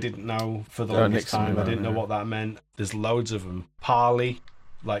something that I didn't know for the longest time. I didn't know what that meant. There's loads of them. Parley,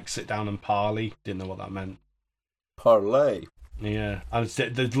 like sit down and parley. Didn't know what that meant. Parlay. Yeah. And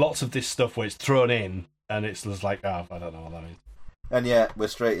there's lots of this stuff where it's thrown in, and it's just like, I don't know what that means. And yeah, we're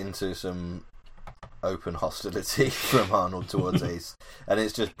straight into some open hostility from Arnold towards Ace, and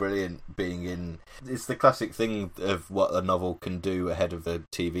it's just brilliant being in. It's the classic thing of what a novel can do ahead of the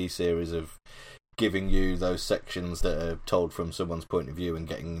TV series, of giving you those sections that are told from someone's point of view and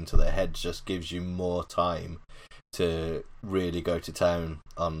getting into their heads. Just gives you more time to really go to town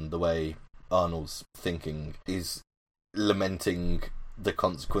on the way Arnold's thinking. He's lamenting the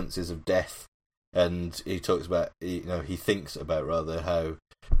consequences of death, and he talks about, he thinks about rather how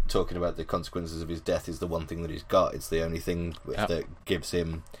talking about the consequences of his death is the one thing that he's got. It's the only thing that gives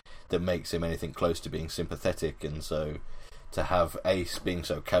him, that makes him anything close to being sympathetic. And so to have Ace being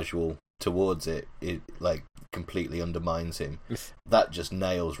so casual towards it like completely undermines him. That just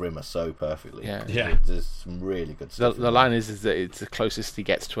nails Rimmer so perfectly. Yeah. There's some really good stuff. The line is that it's the closest he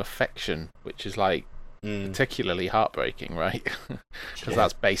gets to affection, which is like particularly heartbreaking, right? Because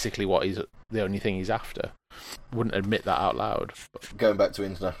that's basically what the only thing he's after. Wouldn't admit that out loud. But... Going back to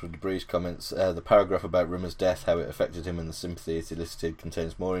International Debris comments, the paragraph about Rimmer's death, how it affected him, and the sympathy it elicited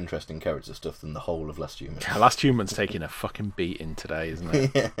contains more interesting character stuff than the whole of Last Human. Last Human's taking a fucking beating today, isn't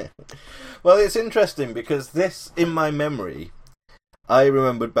it? Yeah. Well, it's interesting because this, in my memory, I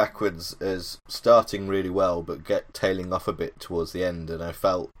remembered backwards as starting really well but tailing off a bit towards the end, and I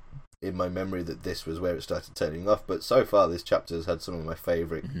felt in my memory that this was where it started tailing off. But so far, this chapter has had some of my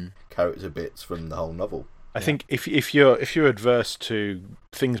favourite character bits from the whole novel. I think if you're adverse to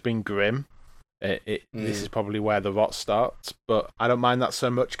things being grim, this is probably where the rot starts. But I don't mind that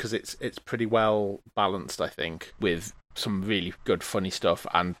so much because it's pretty well balanced, I think, with some really good funny stuff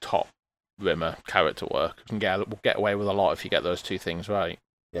and top Rimmer character work. You can get away with a lot if you get those two things right.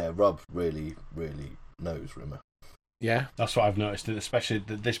 Yeah, Rob really, really knows Rimmer. Yeah, that's what I've noticed, especially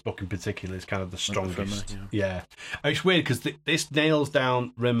this book in particular is kind of the strongest. Yeah. It's weird because this nails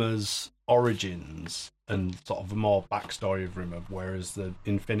down Rimmer's origins and sort of a more backstory of Rimmer, whereas the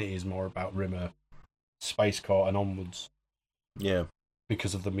Infinity is more about Rimmer, Space Corps, and onwards. Yeah,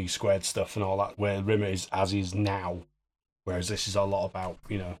 because of the Me Squared stuff and all that, where Rimmer is as is now, whereas this is a lot about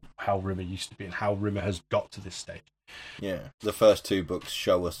how Rimmer used to be and how Rimmer has got to this stage. Yeah, the first two books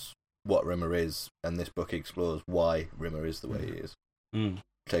show us what Rimmer is, and this book explores why Rimmer is the way he is.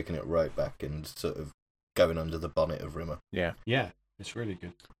 Taking it right back and sort of going under the bonnet of Rimmer. Yeah, it's really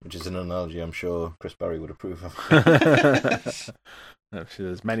good. Which is an analogy I'm sure Chris Barry would approve of.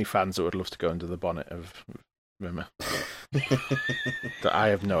 There's many fans that would love to go under the bonnet of Rimmer. I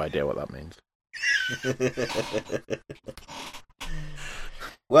have no idea what that means.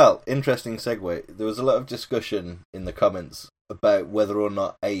 Well, interesting segue. There was a lot of discussion in the comments about whether or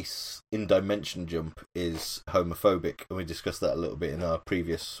not Ace in Dimension Jump is homophobic, and we discussed that a little bit in our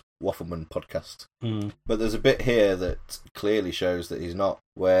previous Waffleman podcast. But there's a bit here that clearly shows that he's not,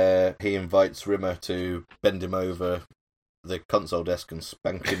 where he invites Rimmer to bend him over the console desk and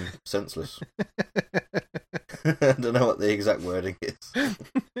spank him senseless. I don't know what the exact wording is.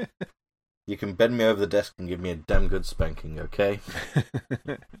 You can bend me over the desk and give me a damn good spanking, okay?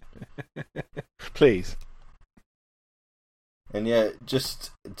 Please. And yeah,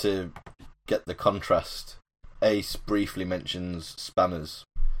 just to get the contrast, Ace briefly mentions spanners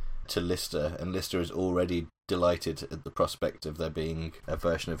to Lister, and Lister is already delighted at the prospect of there being a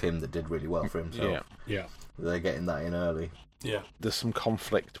version of him that did really well for himself. Yeah. They're getting that in early. Yeah. There's some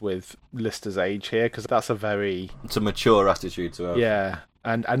conflict with Lister's age here, because that's it's a mature attitude to have. Yeah.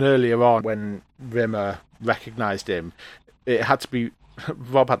 And earlier on, when Rimmer recognised him, it had to be...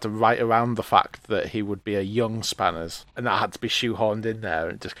 Rob had to write around the fact that he would be a young Spanners, and that had to be shoehorned in there.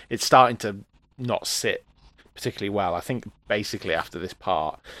 And it's starting to not sit particularly well. I think basically after this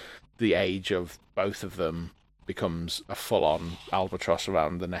part, the age of both of them becomes a full-on albatross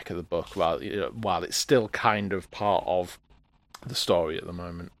around the neck of the book, while it's still kind of part of the story at the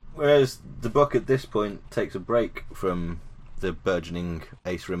moment. Whereas the book at this point takes a break from the burgeoning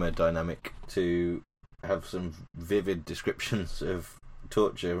Ace Rimmer dynamic to have some vivid descriptions of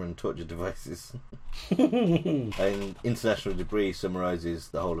torture and torture devices. And International Debris summarises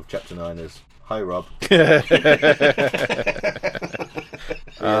the whole of Chapter 9 as, "Hi Rob." This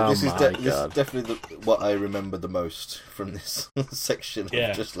is definitely what I remember the most from this section.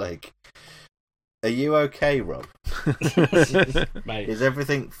 Yeah. Just like, are you okay, Rob? Mate, is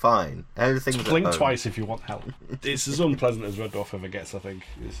everything fine? Everything's blink at home. twice if you want help. It's as unpleasant as Red Dwarf ever gets, I think.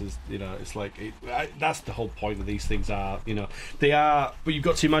 This is, it's like that's the whole point of these things are, they are. But you've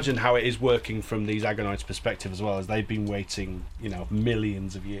got to imagine how it is working from these Agonites' perspective as well, as they've been waiting,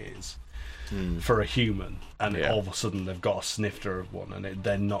 millions of years for a human, and all of a sudden they've got a snifter of one, and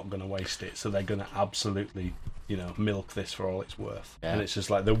they're not going to waste it, so they're going to absolutely milk this for all it's worth. And it's just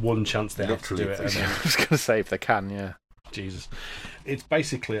like the one chance they have to do it. And then, I was going to say if they can, yeah. Jesus, it's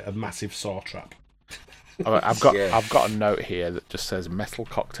basically a massive saw trap. All right, I've got a note here that just says metal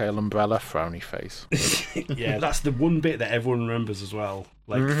cocktail umbrella, frowny face. Yeah, that's the one bit that everyone remembers as well.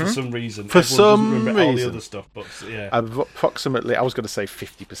 Like for some reason, doesn't remember all the other stuff. But yeah, approximately, I was going to say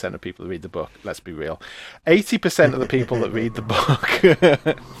 50% of people that read the book. Let's be real, 80% of the people that read the book.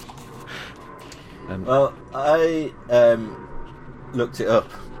 Well, I looked it up,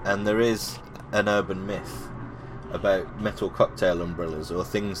 and there is an urban myth about metal cocktail umbrellas, or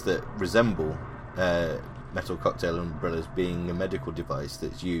things that resemble metal cocktail umbrellas, being a medical device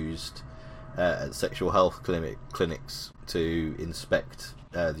that's used at sexual health clinics to inspect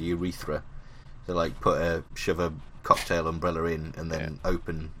the urethra. So, like, shove a cocktail umbrella in and then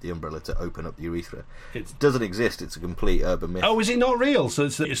open the umbrella to open up the urethra. It doesn't exist. It's a complete urban myth. Oh, is it not real? So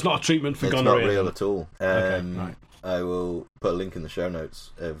it's not a treatment for gonorrhea? It's not real at all. Okay, right. I will put a link in the show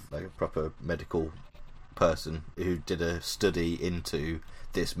notes of like a proper medical person who did a study into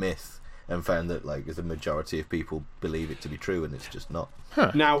this myth and found that the majority of people believe it to be true, and it's just not.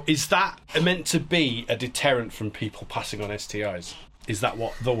 Huh. Now, is that meant to be a deterrent from people passing on STIs? Is that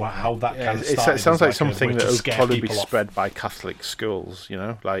how that kind of started? It sounds like something that would probably be spread by Catholic schools,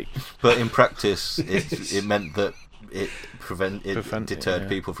 But in practice, it meant that it deterred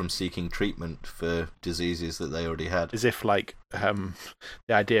people from seeking treatment for diseases that they already had. As if the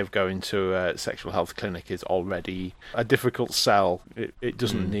idea of going to a sexual health clinic is already a difficult sell. It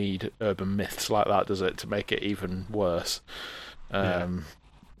doesn't need urban myths like that, does it, to make it even worse?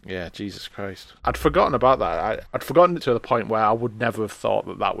 Yeah, Jesus Christ. I'd forgotten about that. I'd forgotten it to the point where I would never have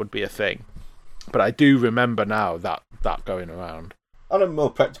thought that would be a thing. But I do remember now that going around. On a more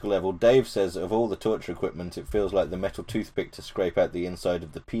practical level, Dave says of all the torture equipment, it feels like the metal toothpick to scrape out the inside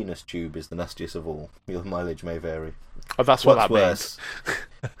of the penis tube is the nastiest of all. Your mileage may vary. Oh, that's what that means.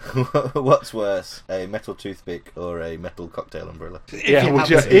 What's worse, a metal toothpick or a metal cocktail umbrella?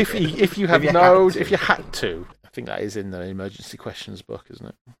 If you had to. I think that is in the emergency questions book, isn't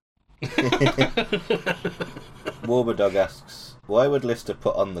it? Warberdog asks, why would Lister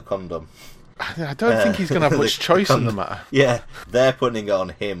put on the condom? I don't think he's going to have much choice in the matter. Yeah, they're putting it on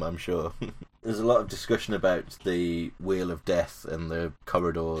him, I'm sure. There's a lot of discussion about the Wheel of Death and the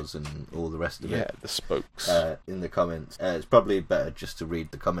corridors and all the rest of it. Yeah, the spokes. In the comments. It's probably better just to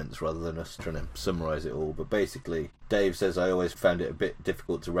read the comments rather than us trying to summarise it all. But basically, Dave says, I always found it a bit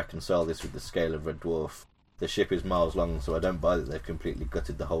difficult to reconcile this with the scale of Red Dwarf. The ship is miles long, so I don't buy that they've completely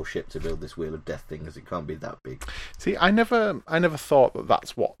gutted the whole ship to build this Wheel of Death thing, because it can't be that big. See, I never thought that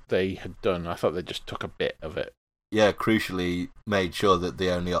that's what they had done. I thought they just took a bit of it. Yeah, crucially made sure that the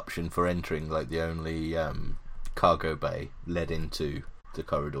only option for entering, like the only cargo bay, led into the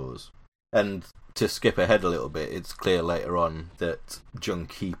corridors. And to skip ahead a little bit, it's clear later on that Jung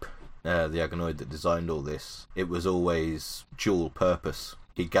Keep, the Agonoid that designed all this, it was always dual purpose.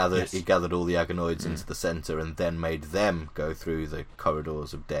 He gathered all the Agonoids into the centre and then made them go through the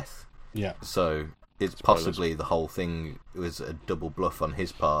corridors of death. Yeah. So it's possibly the whole thing was a double bluff on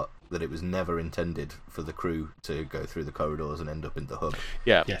his part, that it was never intended for the crew to go through the corridors and end up in the hub.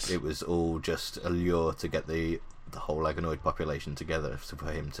 Yeah. Yes. It was all just a lure to get the whole Agonoid population together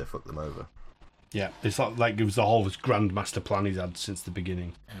for him to fuck them over. Yeah, it's like it was the whole grand master plan he's had since the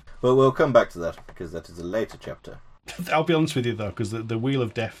beginning. But we'll come back to that, because that is a later chapter. I'll be honest with you though, because the Wheel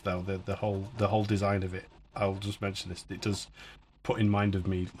of Death though, the whole design of it, I'll just mention this, it does put in mind of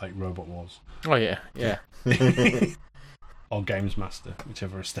me like Robot Wars. Oh yeah. Or Games Master,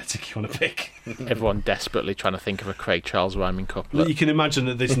 whichever aesthetic you want to pick. Everyone desperately trying to think of a Craig Charles rhyming couplet. You can imagine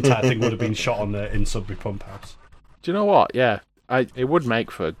that this entire thing would have been shot in Sudbury Pump House. Do you know what? Yeah, it would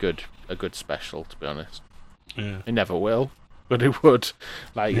make for a good special, to be honest. Yeah. It never will, but it would.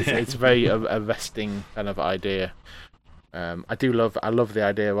 Like it's very arresting kind of idea. I love the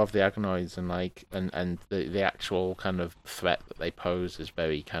idea of the Agonoids, and the actual kind of threat that they pose is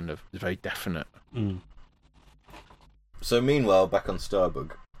very definite. Mm. So meanwhile, back on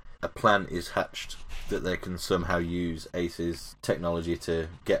Starbug, a plan is hatched that they can somehow use Ace's technology to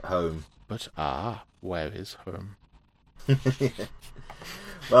get home. But where is home?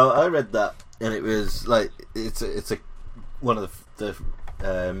 Well, I read that, and it was like it's one of the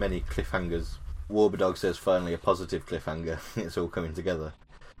many cliffhangers. Warbadog says finally a positive cliffhanger. It's all coming together,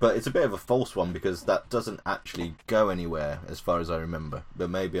 but it's a bit of a false one, because that doesn't actually go anywhere as far as I remember. But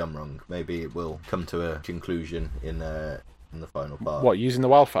maybe I'm wrong. Maybe it will come to a conclusion in the final part. What, using the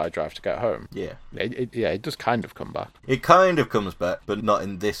wildfire drive to get home? Yeah. It does kind of come back. It kind of comes back, but not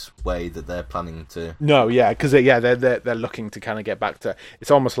in this way that they're planning to. No, yeah, because they're looking to kind of get back to.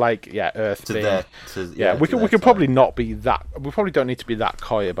 It's almost like Earth to being. We could probably not be that. We probably don't need to be that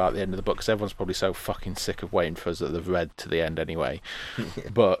coy about the end of the book, because everyone's probably so fucking sick of waiting for us that they've read to the end anyway.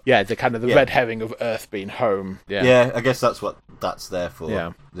 But yeah, the kind of red herring of Earth being home. Yeah. Yeah, I guess that's what that's there for.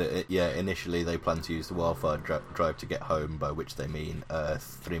 Yeah. Initially they plan to use the wildfire drive to get home, by which they mean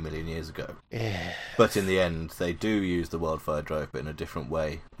Earth 3 million years ago. Yeah. But in the end, they do use the wildfire drive, but in a different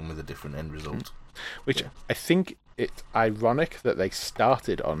way and with a different end result. Which I think it's ironic that they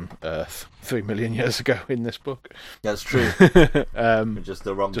started on Earth 3 million years ago in this book. That's true. Just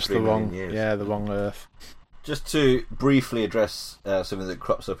the wrong 3 million years. Yeah, the wrong Earth. Just to briefly address something that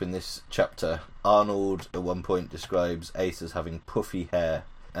crops up in this chapter, Arnold at one point describes Ace as having puffy hair,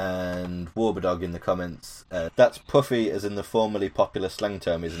 and Warbadog in the comments, that's puffy as in the formerly popular slang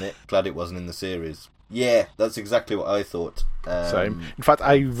term, isn't it? Glad it wasn't in the series. Yeah, that's exactly what I thought. Same. In fact,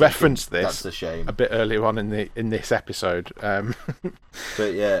 I referenced this. That's a shame. A bit earlier on in this episode.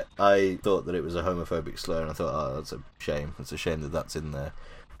 But yeah, I thought that it was a homophobic slur, and I thought, that's a shame. It's a shame that that's in there.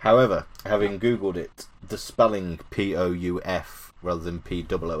 However, having Googled it, the spelling P-O-U-F rather than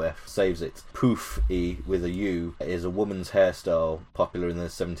P-O-O-F saves it. Poof-y with a U is a woman's hairstyle popular in the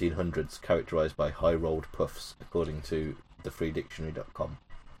 1700s, characterised by high-rolled puffs, according to thefreedictionary.com.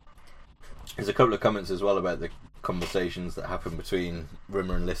 There's a couple of comments as well about the conversations that happen between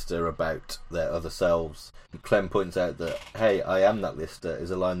Rimmer and Lister about their other selves. And Clem points out that, hey, I am that Lister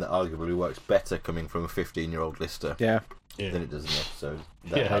is a line that arguably works better coming from a 15-year-old Lister. Yeah. Than it does in the episode.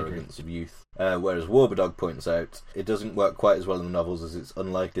 That arrogance of youth. Whereas Warbadog points out, it doesn't work quite as well in the novels, as it's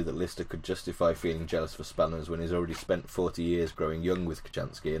unlikely that Lister could justify feeling jealous for Spanners when he's already spent 40 years growing young with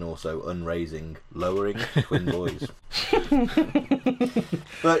Kochanski and also lowering twin boys.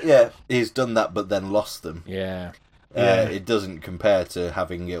 But yeah, he's done that but then lost them. Yeah. It doesn't compare to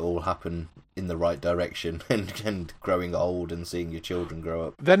having it all happen in the right direction and growing old and seeing your children grow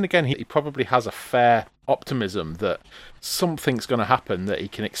up. Then again, he probably has a fair optimism that something's going to happen that he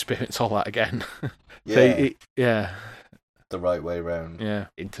can experience all that again. Yeah. So the right way round. Yeah.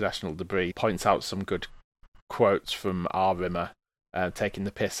 International Debris points out some good quotes from R. Rimmer, taking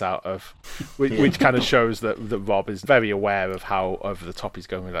the piss out of, which kind of shows that Rob is very aware of how over the top he's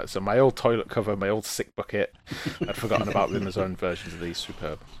going with that. So my old toilet cover, my old sick bucket, I'd forgotten about Rimmer's own versions of these.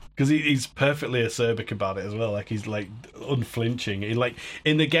 Superb. because he's perfectly acerbic about it as well. Like he's like unflinching. He like,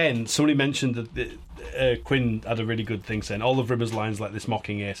 and again, somebody mentioned that Quinn had a really good thing saying all of Rimmer's lines like this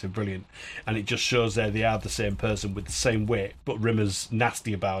mocking Ace are brilliant, and it just shows there they are the same person with the same wit, but Rimmer's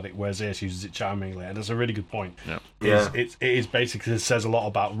nasty about it, whereas Ace uses it charmingly, and that's a really good point. It is basically, it says a lot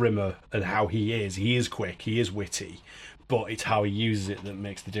about Rimmer and how he is. He is quick, he is witty, but it's how he uses it that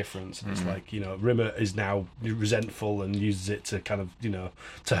makes the difference. It's like, Rimmer is now resentful and uses it to kind of,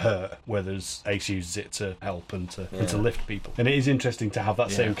 to hurt, whereas Ace uses it to help and to lift people. And it is interesting to have that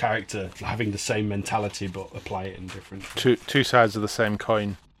same character having the same mentality but apply it in different... Two sides of the same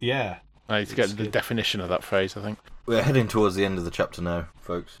coin. Yeah. I need to get the definition of that phrase, I think. We're heading towards the end of the chapter now,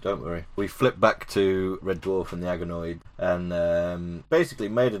 folks. Don't worry. We flip back to Red Dwarf and the Agonoid, and basically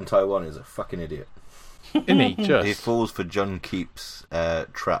Maiden Taiwan is a fucking idiot. Isn't he? He falls for John Keep's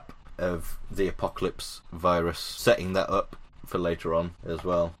trap of the apocalypse virus, setting that up for later on as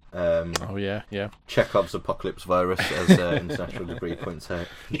well. Chekhov's apocalypse virus, as International Debris points out.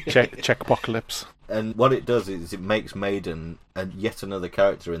 Czech apocalypse. And what it does is it makes Maiden and yet another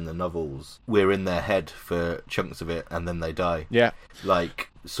character in the novels. We're in their head for chunks of it, and then they die. Yeah, like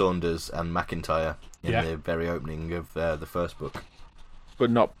Saunders and McIntyre in the very opening of the first book.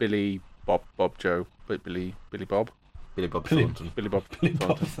 But not Billy Bob Joe, but Billy Bob. Billy Bob Thornton. Billy Bob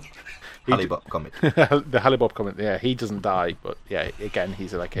Thornton. Hallybop comic. The Hallybop comic, yeah, he doesn't die, but yeah, again,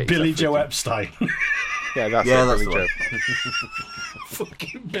 he's like... Billy Joe Epstein. That's Billy Joe.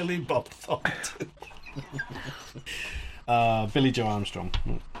 Fucking Billy Bob Thornton. Billy Joe Armstrong.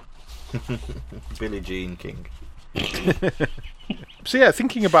 Billie Jean King. So yeah,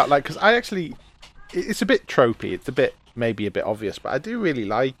 thinking about, like, because I actually... It's a bit tropey, it's maybe a bit obvious, but I do really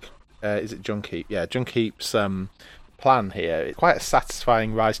like... is it John Keep? Yeah, John Keep's plan here. It's quite a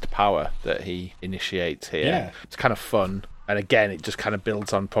satisfying rise to power that he initiates here. Yeah. It's kind of fun, and again, it just kind of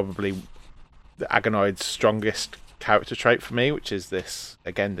builds on probably the Agonoid's strongest character trait for me, which is this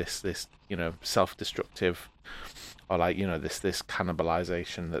self-destructive, or like this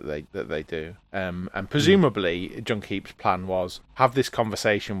cannibalization that they do. And presumably, John Keep's plan was have this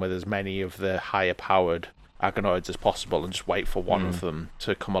conversation with as many of the higher powered Agonoids as possible and just wait for one of them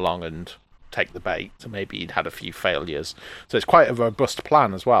to come along and take the bait. So maybe he'd had a few failures. So it's quite a robust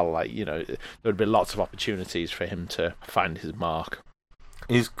plan as well. Like, there would be lots of opportunities for him to find his mark.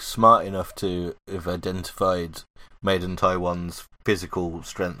 He's smart enough to have identified Maiden Taiwan's physical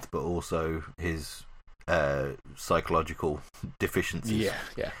strength, but also his psychological deficiencies.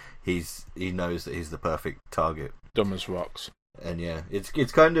 Yeah. He knows that he's the perfect target. Dumb as rocks. And yeah, it's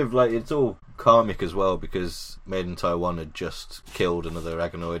kind of like, it's all karmic as well, because Maiden Taiwan had just killed another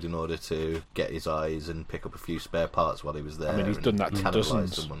Agonoid in order to get his eyes and pick up a few spare parts while he was there. I mean, he's done that to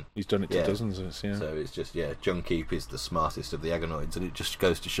dozens. Someone. He's done it to dozens. So it's just, John Keep is the smartest of the Agonoids, and it just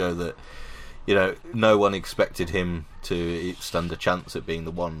goes to show that, no one expected him to stand a chance at being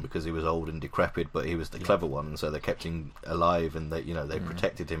the one because he was old and decrepit, but he was the clever one, and so they kept him alive, and they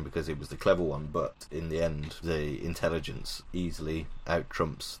protected him because he was the clever one. But in the end, the intelligence easily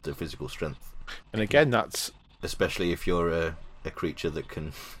out-trumps the physical strength. And again, that's... Especially if you're a creature that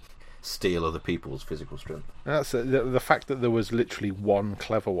can steal other people's physical strength. That's the fact that there was literally one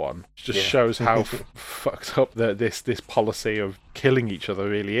clever one just shows how fucked up this policy of killing each other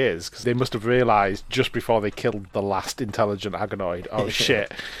really is, because they must have realised just before they killed the last intelligent Agonoid, oh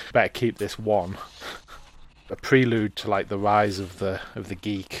shit, better keep this one. A prelude to like the rise of the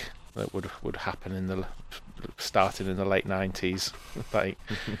geek that would happen starting in the late 90s, like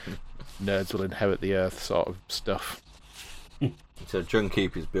nerds will inherit the earth sort of stuff. So John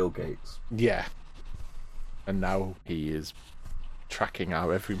Keep is Bill Gates. Yeah. And now he is tracking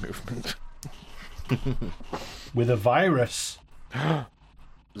our every movement. With a virus.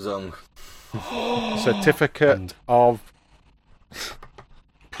 Zong. Certificate of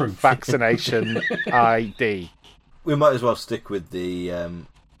proof. Vaccination ID. We might as well stick with the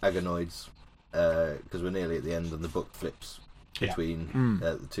Agonoids, because we're nearly at the end and the book flips between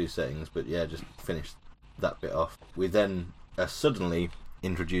the two settings. But just finish that bit off. We then are suddenly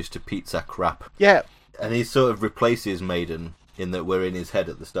introduced to Pizza Crap. Yeah. And he sort of replaces Maiden in that we're in his head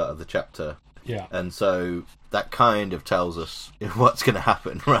at the start of the chapter. Yeah. And so that kind of tells us what's going to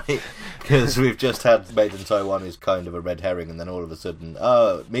happen, right? Because we've just had Maiden Taiwan is kind of a red herring, and then all of a sudden,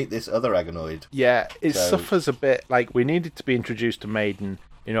 meet this other Agonoid. Yeah, it suffers a bit. Like, we needed to be introduced to Maiden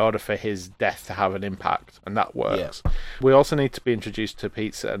in order for his death to have an impact, and that works. Yeah. We also need to be introduced to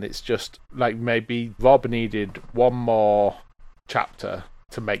Pizza, and it's just like maybe Rob needed one more chapter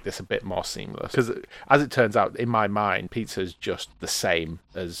to make this a bit more seamless. Because as it turns out, in my mind, Pizza is just the same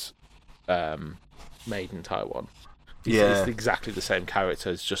as Maiden Taiwan. It's exactly the same character.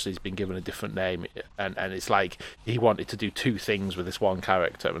 It's just he's been given a different name, and it's like he wanted to do two things with this one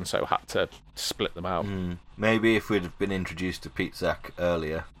character, and so had to split them out. Maybe if we'd been introduced to Pete Zak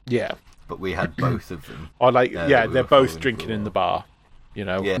earlier, but we had both of them, or they're both drinking in the bar.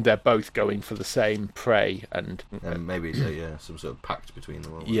 They're both going for the same prey, and maybe some sort of pact between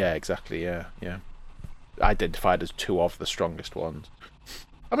them all. Yeah, exactly. Yeah. Identified as two of the strongest ones.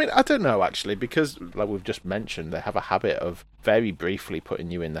 I mean, I don't know, actually, because, like we've just mentioned, they have a habit of very briefly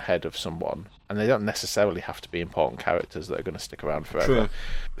putting you in the head of someone, and they don't necessarily have to be important characters that are going to stick around forever. True.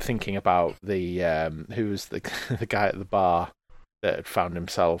 Thinking about the who was the guy at the bar that had found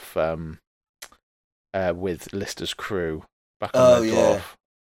himself with Lister's crew back on the Dwarf.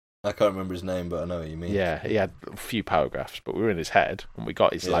 I can't remember his name, but I know what you mean. Yeah, he had a few paragraphs, but we were in his head, and we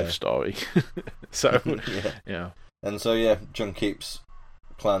got his life story. So, yeah. And so, John Keep's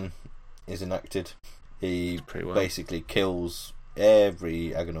plan is enacted. He basically kills every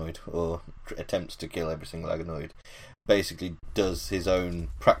Agonoid, or attempts to kill every single Agonoid. Basically does his own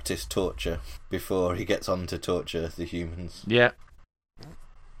practice torture before he gets on to torture the humans. Yeah.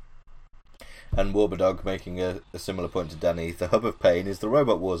 And Warbadog making a similar point to Danny. The hub of pain is the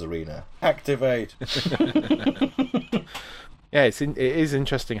Robot Wars arena. Activate! Yeah, it is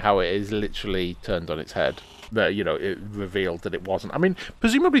interesting how it is literally turned on its head. That it revealed that it wasn't. I mean,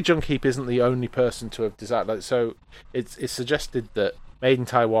 presumably John Keep isn't the only person to have designed that. So it's suggested that Made in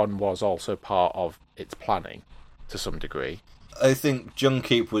Taiwan was also part of its planning to some degree. I think John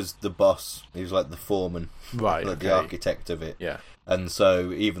Keep was the boss. He was like the foreman, right? Like the architect of it. Yeah. And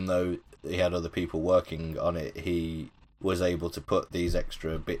so even though he had other people working on it, he was able to put these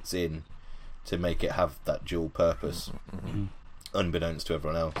extra bits in to make it have that dual purpose, unbeknownst to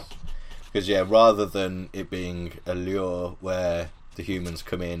everyone else. Because, rather than it being a lure where the humans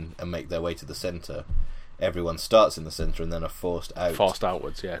come in and make their way to the centre, everyone starts in the centre and then are forced out. Forced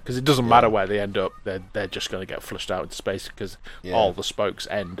outwards, because it doesn't matter where they end up, they're just going to get flushed out into space because all the spokes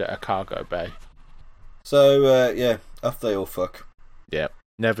end at a cargo bay. So, off they all fuck. Yeah,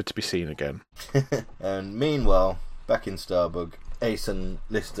 never to be seen again. And meanwhile, back in Starbug, Ace and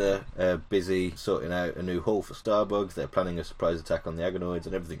Lister are busy sorting out a new hull for Starbug. They're planning a surprise attack on the Agonoids,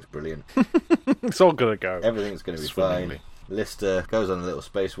 and everything's brilliant. It's all going to go. Everything's going to be fine. Lister goes on a little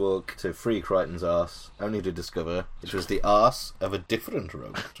spacewalk to free Crichton's arse, only to discover it was the arse of a different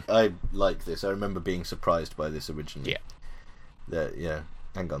robot. I like this. I remember being surprised by this originally.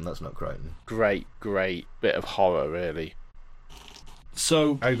 Hang on, that's not Crichton. Great bit of horror, really.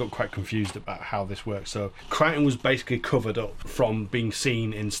 So I got quite confused about how this works. So Crichton was basically covered up from being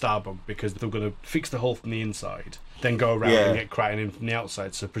seen in Starbug because they were going to fix the hull from the inside, then go around and get Crichton in from the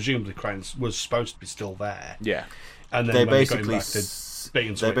outside. So presumably Crichton was supposed to be still there. Yeah. And then they basically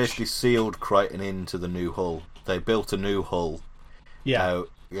they basically sealed Crichton into the new hull. They built a new hull. Yeah.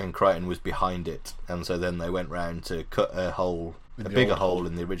 And Crichton was behind it, and so then they went round to cut a bigger hole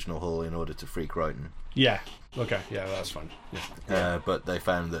in the original hull in order to free Crichton. Yeah. Okay. Yeah, that's fine. Yeah. But they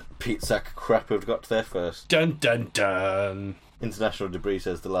found that Pete Zak crap had got there first. Dun dun dun. International Debris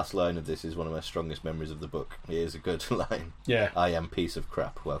says the last line of this is one of my strongest memories of the book. It is a good line. Yeah. I am piece of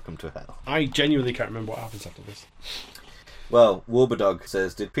crap. Welcome to hell. I genuinely can't remember what happens after this. Well, Warbadog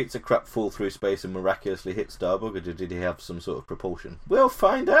says, did Pizza Crap fall through space and miraculously hit Starbug, or did he have some sort of propulsion? We'll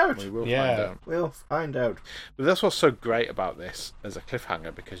find out! We'll find out. But that's what's so great about this as a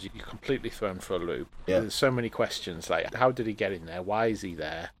cliffhanger, because you're completely thrown for a loop. Yeah. There's so many questions, like, how did he get in there? Why is he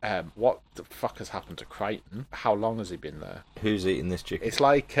there? What the fuck has happened to Crichton? How long has he been there? Who's eating this chicken? It's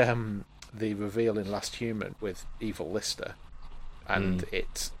like the reveal in Last Human with Evil Lister. And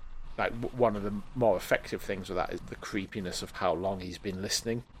it's... like one of the more effective things with that is the creepiness of how long he's been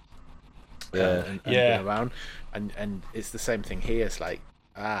listening and been around, and it's the same thing here. It's like,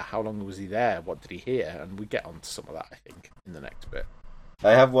 how long was he there? What did he hear? And we get onto some of that, I think, in the next bit.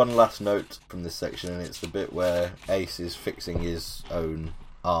 I have one last note from this section, and it's the bit where Ace is fixing his own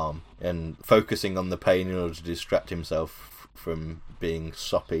arm and focusing on the pain in order to distract himself from being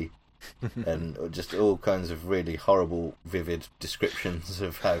soppy. And just all kinds of really horrible, vivid descriptions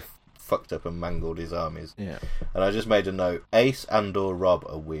of how fucked up and mangled his arm is. Yeah. And I just made a note, Ace and or Rob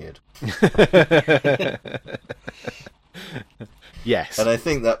are weird. Yes. And I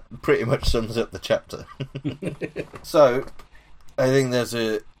think that pretty much sums up the chapter. So, I think there's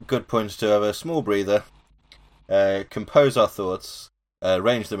a good point to have a small breather, compose our thoughts,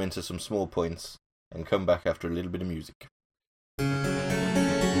 arrange them into some small points, and come back after a little bit of music.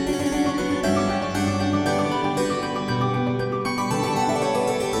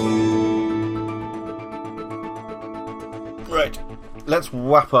 Right, let's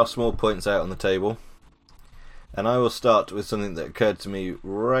whap our small points out on the table. And I will start with something that occurred to me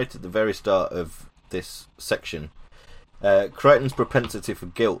right at the very start of this section. Crichton's propensity for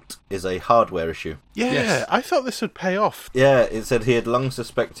guilt is a hardware issue. Yeah, yes. I thought this would pay off. Yeah, it said he had long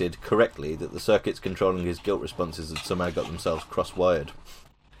suspected, correctly, that the circuits controlling his guilt responses had somehow got themselves cross-wired.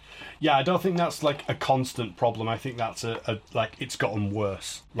 Yeah, I don't think that's like a constant problem. I think that's like it's gotten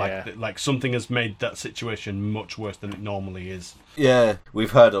worse. Like something has made that situation much worse than it normally is. Yeah, we've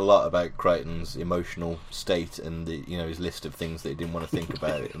heard a lot about Crichton's emotional state and his list of things that he didn't want to think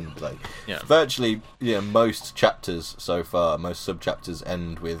about, and virtually most chapters so far, most sub-chapters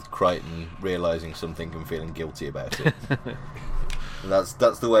end with Crichton realising something and feeling guilty about it. And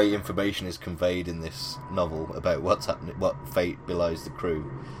that's the way information is conveyed in this novel about what's happening, what fate belies the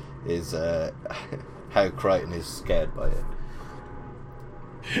crew. Is how Crichton is scared by it.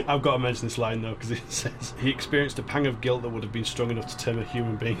 I've got to mention this line though, because it says he experienced a pang of guilt that would have been strong enough to turn a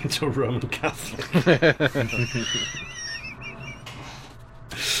human being into a Roman Catholic.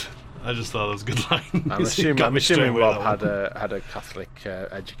 I just thought that was a good line. I'm assuming Rob had a Catholic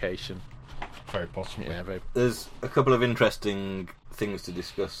education. Very possibly. Yeah, There's a couple of interesting things to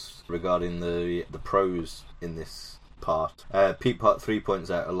discuss regarding the prose in this part. Pete Part 3 points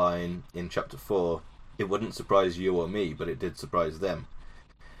out a line in Chapter 4, "It wouldn't surprise you or me, but it did surprise them."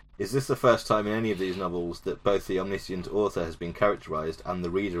 Is this the first time in any of these novels that both the omniscient author has been characterised and the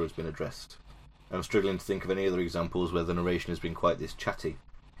reader has been addressed? I'm struggling to think of any other examples where the narration has been quite this chatty.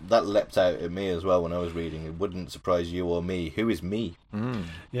 That leapt out at me as well when I was reading. It wouldn't surprise you or me. Who is me?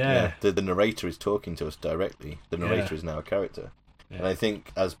 Yeah. The narrator is talking to us directly. The narrator is now a character. Yeah. And I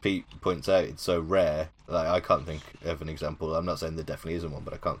think, as Pete points out, it's so rare. Like, I can't think of an example. I'm not saying there definitely isn't one,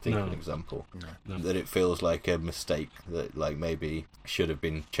 but I can't think of an example that it feels like a mistake that, like, maybe should have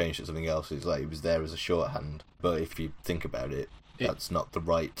been changed to something else. It's like it was there as a shorthand, but if you think about it, that's not the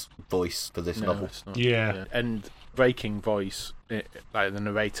right voice for this novel. It's not. Yeah, and breaking voice, like the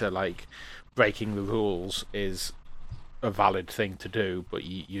narrator, like breaking the rules is a valid thing to do, but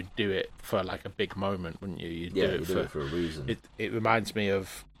you do it for like a big moment, wouldn't you? You do it for a reason. It reminds me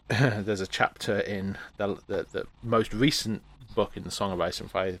of there's a chapter in the most recent book in the Song of Ice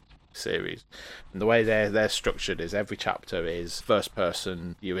and Fire series, and the way they're structured is every chapter is first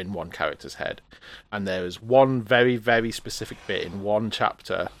person, you're in one character's head, and there's one very, very specific bit in one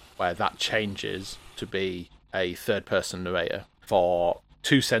chapter where that changes to be a third person narrator for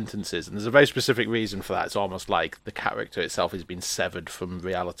 2 sentences, and there's a very specific reason for that. It's almost like the character itself has been severed from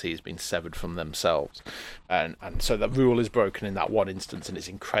reality, has been severed from themselves, and so the rule is broken in that one instance, and it's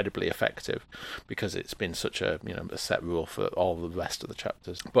incredibly effective because it's been such a a set rule for all the rest of the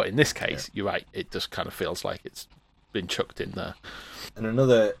chapters. But in this case, you're right, it just kind of feels like it's been chucked in there. And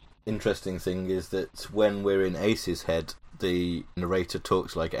another interesting thing is that when we're in Ace's head, the narrator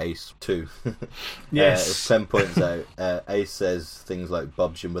talks like Ace too. Yes. As Clem points out, Ace says things like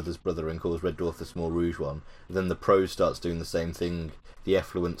 "Bob's your mother's brother" and calls Red Dwarf the Small Rouge one. And then the prose starts doing the same thing. The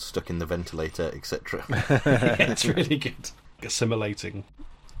effluent stuck in the ventilator, etc. It's really good. Assimilating.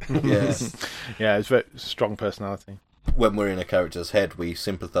 Yes. Yeah, it's very strong personality. When we're in a character's head, we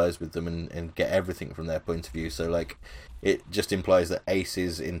sympathise with them and get everything from their point of view. So, like, it just implies that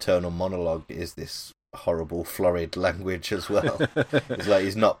Ace's internal monologue is this horrible florid language as well. It's like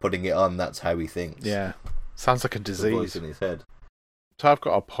he's not putting it on, that's how he thinks. Yeah, sounds like a disease. The voice in his head. So I've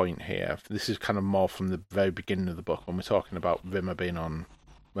got a point here. This is kind of more from the very beginning of the book when we're talking about Rimmer being on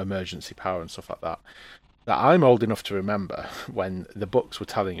emergency power and stuff like that I'm old enough to remember when the books were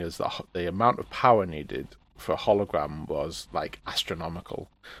telling us that the amount of power needed for a hologram was like astronomical.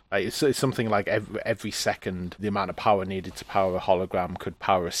 Like it's something like every second the amount of power needed to power a hologram could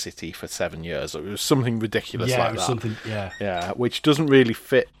power a city for 7 years. It was something ridiculous like that. Yeah, which doesn't really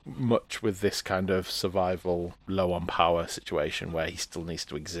fit much with this kind of survival low on power situation where he still needs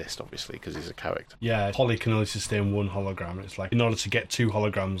to exist, obviously, because he's a character. Yeah, Holly can only sustain 1 hologram. It's like in order to get 2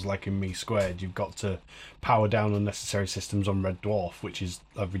 holograms like in Me Squared, you've got to power down unnecessary systems on Red Dwarf, which is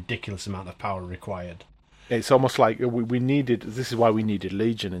a ridiculous amount of power required. It's almost like we needed. This is why we needed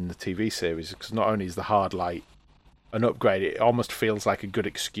Legion in the TV series, because not only is the hard light an upgrade, it almost feels like a good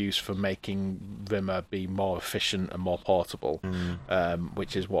excuse for making Rimmer be more efficient and more portable,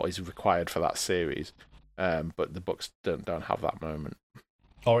 which is what is required for that series. But the books don't have that moment.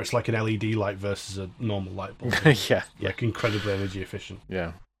 Or it's like an LED light versus a normal light bulb. Yeah, like incredibly energy efficient.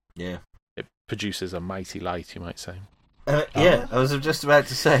 Yeah. It produces a mighty light, you might say. I was just about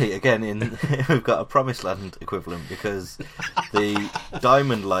to say, again, we've got a Promised Land equivalent, because the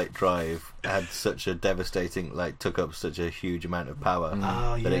Diamond Light drive had such a devastating, took up such a huge amount of power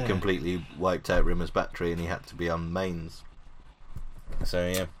that it completely wiped out Rimmer's battery and he had to be on mains. So,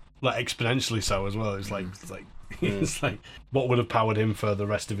 yeah. Like exponentially so as well. It's like It's like, what would have powered him for the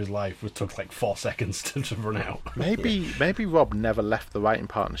rest of his life would took like 4 seconds to run out. Maybe Rob never left the writing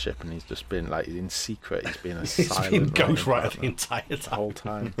partnership and he's just been like in secret. He's been a silent ghostwriter the entire time. The whole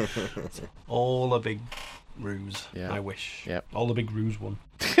time. It's all a big ruse. Yeah. I wish. Yep. All the big ruse one.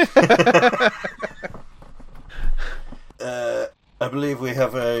 I believe we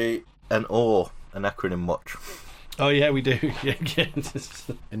have an acronym watch. Oh yeah, we do. Yeah.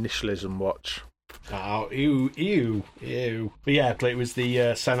 Initialism watch. Oh, ew. But yeah, it was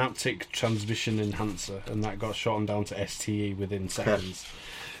the Synaptic Transmission Enhancer, and that got shortened down to STE within seconds.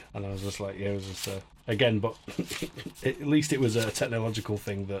 And I was just like, it was just again, but at least it was a technological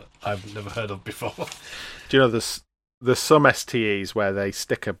thing that I've never heard of before. Do you know there's some STEs where they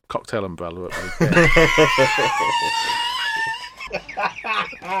stick a cocktail umbrella up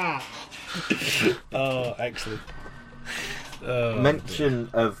Oh, excellent. Mention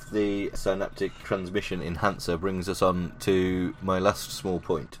of the Synaptic Transmission Enhancer brings us on to my last small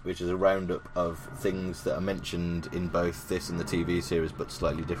point, which is a roundup of things that are mentioned in both this and the TV series, but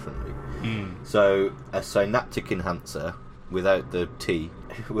slightly differently. So, a synaptic enhancer, without the T,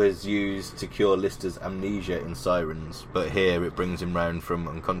 was used to cure Lister's amnesia in Sirens, but here it brings him round from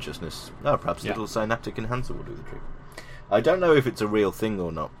unconsciousness. Perhaps a little synaptic enhancer will do the trick. I don't know if it's a real thing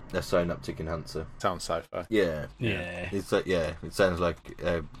or not, a synaptic enhancer. Sounds sci-fi. Yeah. It's like, it sounds like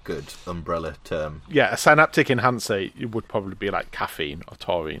a good umbrella term. Yeah, a synaptic enhancer would probably be like caffeine or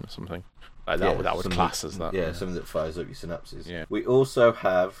taurine or something. Like that would class as that. Yeah, something that fires up your synapses. Yeah. We also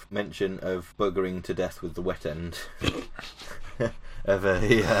have mention of buggering to death with the wet end of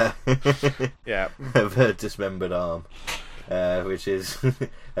a of a dismembered arm. Which is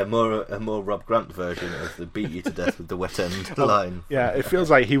a more Rob Grant version of the beat you to death with the wet end line. Yeah, it feels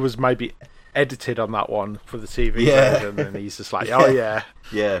like he was maybe edited on that one for the TV version, and he's just like,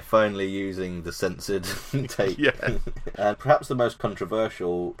 finally using the censored tape. Yeah. And perhaps the most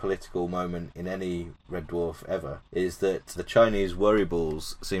controversial political moment in any Red Dwarf ever is that the Chinese worry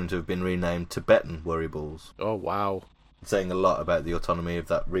balls seem to have been renamed Tibetan worry balls. Oh wow. Saying a lot about the autonomy of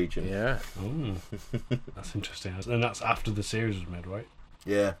that region. Yeah. That's interesting. And that's after the series was made, right?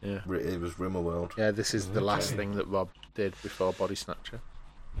 Yeah. It was Rimmerworld. Yeah, this is the last thing that Rob did before Body Snatcher.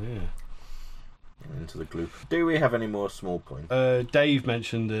 Yeah. Into the gloop. Do we have any more small points? Dave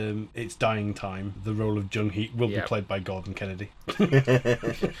mentioned It's Dying Time. The role of Jung Heek will be played by Gordon Kennedy.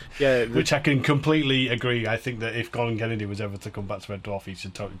 Which I can completely agree. I think that if Gordon Kennedy was ever to come back to Red Dwarf, he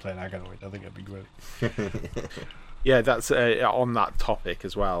should totally play an Aganoid. I think it'd be great. Yeah, that's on that topic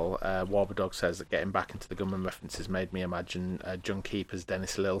as well. Warberdog says that getting back into the Gunman references made me imagine Jung Heek as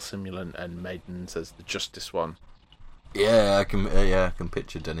Dennis Lill Simulant and Maiden as the Justice one. Yeah, I can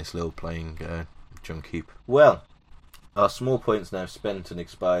picture Dennis Lill playing Jung Heek. Well, our small points now spent and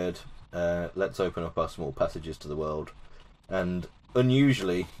expired. Let's open up our small passages to the world. And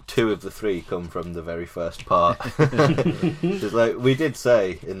unusually, 2 of the 3 come from the very first part. Just like we did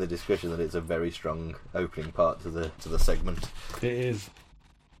say in the discussion that it's a very strong opening part to the segment. It is.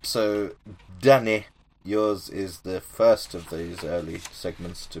 So, Danny, yours is the first of these early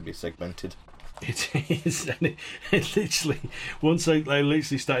segments to be segmented. It is, and it literally, once I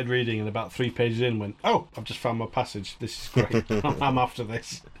literally started reading and about 3 pages in went, oh, I've just found my passage, this is great, I'm after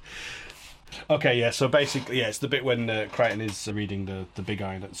this. Okay, yeah, so basically, it's the bit when Crichton is reading the Big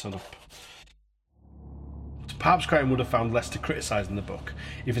Iron at sunup. Perhaps Crichton would have found less to criticise in the book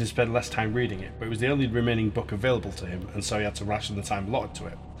if he had spent less time reading it, but it was the only remaining book available to him, and so he had to ration the time allotted to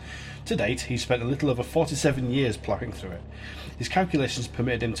it. To date, he's spent a little over 47 years ploughing through it. His calculations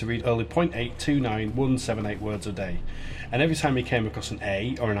permitted him to read only 0.829178 words a day, and every time he came across an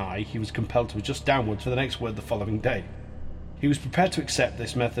A or an I, he was compelled to adjust downwards for the next word the following day. He was prepared to accept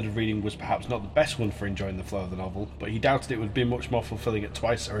this method of reading was perhaps not the best one for enjoying the flow of the novel, but he doubted it would be much more fulfilling at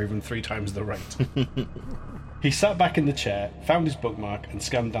twice or even 3 times the rate. He sat back in the chair, found his bookmark, and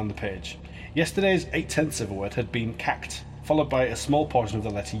scanned down the page. Yesterday's 8/10 of a word had been cacked, followed by a small portion of the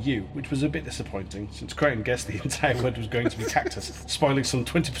letter U, which was a bit disappointing, since Crichton guessed the entire word was going to be cactus, spoiling some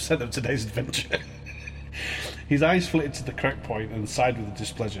 20% of today's adventure. His eyes flitted to the correct point and sighed with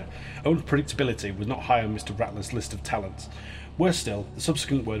displeasure. Unpredictability was not high on Mr. Rattler's list of talents. Worse still, the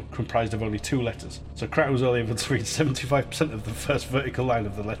subsequent word comprised of only 2 letters, so Crichton was only able to read 75% of the first vertical line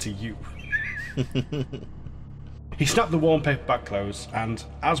of the letter U. He snapped the worn paperback closed and,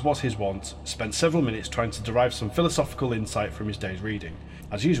 as was his wont, spent several minutes trying to derive some philosophical insight from his day's reading.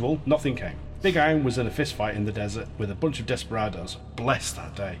 As usual, nothing came. Big Iron was in a fistfight in the desert with a bunch of desperados. Bless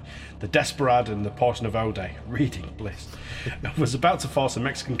that day. The desperado and the portion of Ode, reading bliss, was about to force a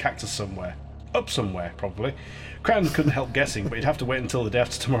Mexican cactus somewhere. Up somewhere, probably. Crown couldn't help guessing, but you'd have to wait until the day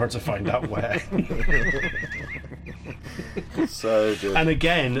after tomorrow to find out where. So good. And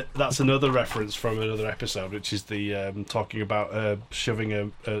again, that's another reference from another episode, which is the talking about shoving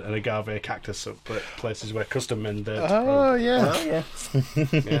an agave cactus up at places where custom men dare to probe. Yeah.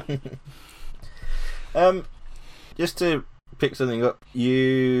 Yeah. Just to pick something up,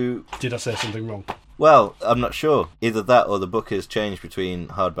 Did I say something wrong? Well, I'm not sure. Either that or the book has changed between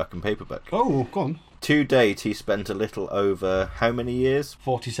hardback and paperback. Oh, go on. To date, he spent a little over how many years?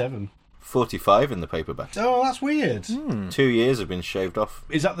 47. 45 in the paperback. Oh, that's weird. 2 years have been shaved off.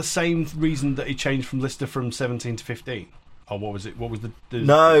 Is that the same reason that he changed from Lister from 17 to 15? Or what was it? What was the...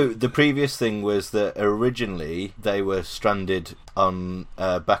 No, the previous thing was that originally they were stranded on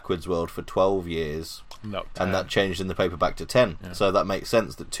Backwards World for 12 years. And that changed in the paperback to 10. Yeah. So that makes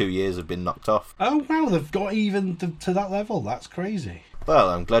sense that 2 years have been knocked off. Oh, wow, they've got even to that level. That's crazy. Well,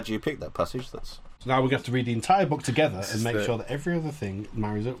 I'm glad you picked that passage. So now we're going to have to read the entire book together and make sure that every other thing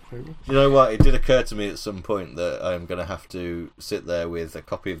marries up. You know what? It did occur to me at some point that I'm going to have to sit there with a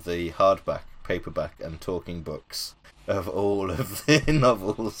copy of the hardback, paperback and talking books of all of the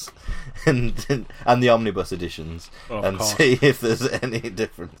novels and the omnibus editions see if there's any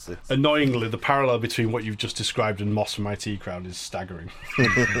differences. Annoyingly, the parallel between what you've just described and Moss from IT Crowd is staggering.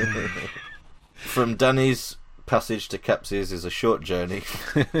 From Danny's passage to Capsi's is a short journey,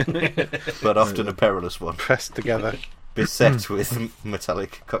 but often a perilous one. Pressed together. Beset with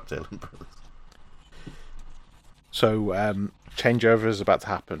metallic cocktail umbrellas. So, changeover is about to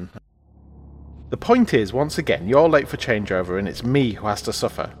happen. The point is, once again, you're late for changeover and it's me who has to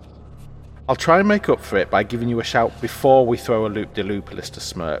suffer. I'll try and make up for it by giving you a shout before we throw a loop-de-loop, Lister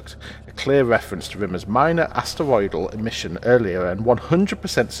smirked. A clear reference to Rimmer's minor asteroidal emission earlier and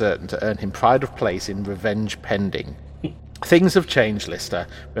 100% certain to earn him pride of place in Revenge Pending. Things have changed, Lister.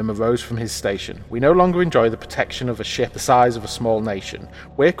 Rimmer rose from his station. We no longer enjoy the protection of a ship the size of a small nation.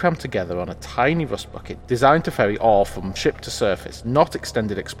 We're crammed together on a tiny rust bucket designed to ferry ore from ship to surface, not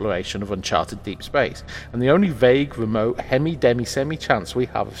extended exploration of uncharted deep space. And the only vague, remote, hemi-demi-semi chance we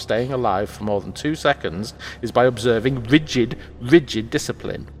have of staying alive for more than 2 seconds is by observing rigid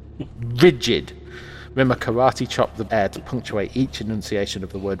discipline. Rigid. Rimmer karate chopped the air to punctuate each enunciation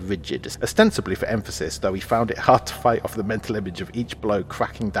of the word rigid, ostensibly for emphasis, though he found it hard to fight off the mental image of each blow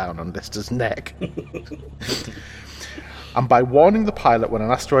cracking down on Lister's neck. And by warning the pilot when an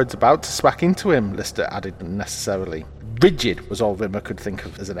asteroid's about to smack into him, Lister added unnecessarily. Rigid was all Rimmer could think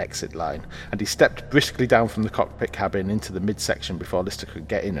of as an exit line, and he stepped briskly down from the cockpit cabin into the midsection before Lister could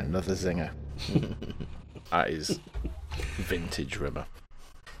get in another zinger. That is vintage Rimmer.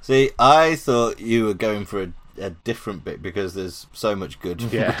 See, I thought you were going for a different bit because there's so much good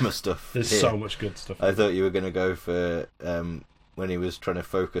Rimmer stuff. There's so much good stuff. I thought you were going to go for when he was trying to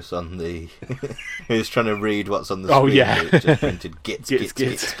focus on the... he was trying to read what's on the screen. Oh, yeah. It just printed gits.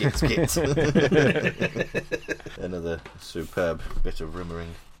 Another superb bit of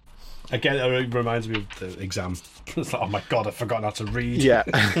rimmering. Again, it reminds me of the exam. It's like, oh my god, I've forgotten how to read. Yeah.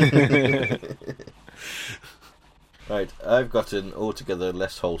 Right, I've got an altogether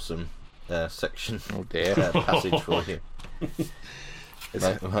less wholesome section. Oh dear. Passage for you.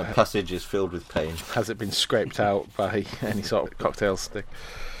 My passage is filled with pain. Has it been scraped out by any sort of cocktail stick?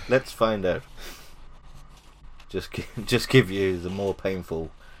 Let's find out. Just give you the more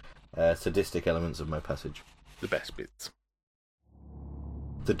painful, sadistic elements of my passage. The best bits.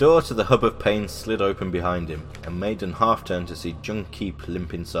 The door to the hub of pain slid open behind him, and Maiden half turned to see Jun Keep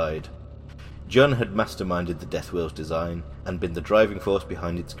limp inside. Jun had masterminded the Death Wheel's design and been the driving force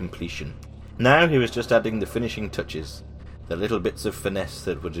behind its completion. Now he was just adding the finishing touches, the little bits of finesse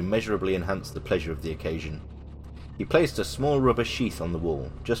that would immeasurably enhance the pleasure of the occasion. He placed a small rubber sheath on the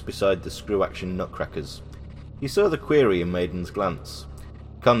wall, just beside the screw-action nutcrackers. He saw the query in Maiden's glance.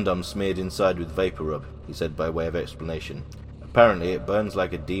 Condom smeared inside with vapor rub, he said by way of explanation. Apparently it burns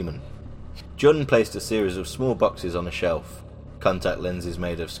like a demon. Jun placed a series of small boxes on a shelf. Contact lenses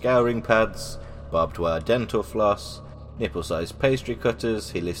made of scouring pads, barbed wire dental floss, nipple-sized pastry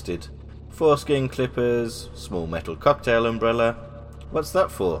cutters, he listed, foreskin clippers, small metal cocktail umbrella. What's that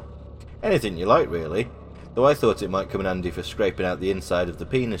for? Anything you like, really. Though I thought it might come in handy for scraping out the inside of the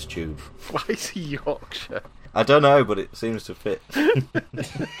penis tube. Why is he Yorkshire? I don't know, but it seems to fit.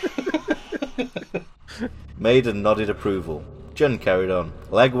 Maiden nodded approval. Jun carried on.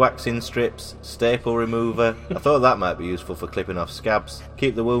 Leg waxing strips, staple remover. I thought that might be useful for clipping off scabs.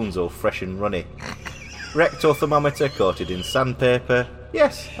 Keep the wounds all fresh and runny. Rectal thermometer coated in sandpaper.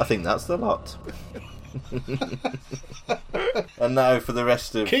 Yes, I think that's the lot. And now for the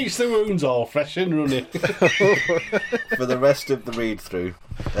rest of... Keeps the wounds all fresh and running. For the rest of the read-through,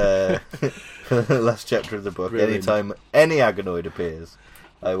 for the last chapter of the book, Brilliant. anytime any Agonoid appears,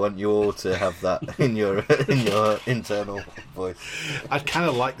 I want you all to have that in your internal voice. I kind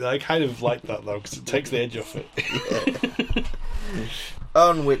of like that though, because it takes the edge off it. Yeah.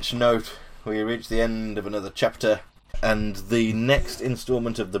 On which note, we reach the end of another chapter, and the next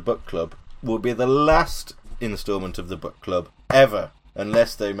instalment of the book club will be the last instalment of the book club ever,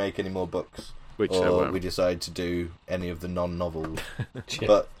 unless they make any more books. Which or we decide to do any of the non-novels. Yeah.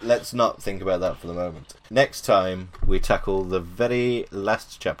 But let's not think about that for the moment. Next time, we tackle the very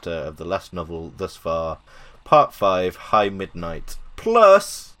last chapter of the last novel thus far, Part 5, High Midnight.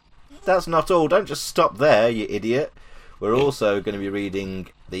 Plus, that's not all. Don't just stop there, you idiot. We're also going to be reading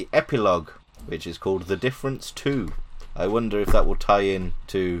the epilogue, which is called The Difference 2. I wonder if that will tie in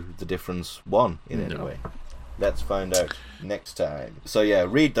to The Difference 1 in any way. Let's find out next time. So yeah,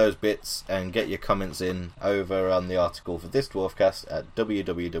 read those bits and get your comments in over on the article for this Dwarfcast at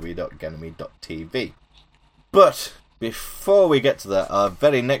www.ganymede.tv. But before we get to that, our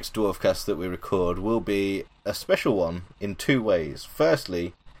very next Dwarfcast that we record will be a special one in two ways.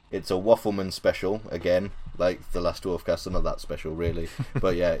 Firstly, it's a Waffleman special, again, like the last Dwarfcast, are not that special really.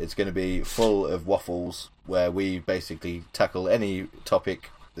 But yeah, it's going to be full of waffles, where we basically tackle any topic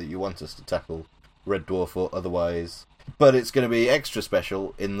that you want us to tackle, Red Dwarf or otherwise. But it's going to be extra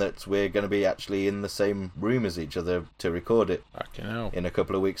special in that we're going to be actually in the same room as each other to record it in a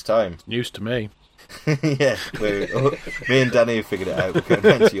couple of weeks' time. News to me. Yeah, me and Danny have figured it out. We're going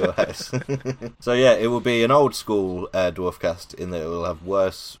round to your house. So yeah, it will be an old school Dwarfcast in that it will have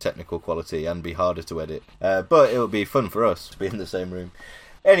worse technical quality and be harder to edit. But it will be fun for us to be in the same room.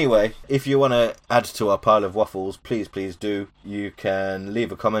 Anyway, if you want to add to our pile of waffles, please do. You can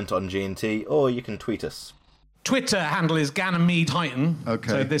leave a comment on G&T or you can tweet us. Twitter handle is Ganymede Titan. Okay.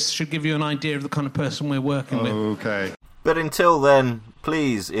 So this should give you an idea of the kind of person we're working with. Okay. But until then,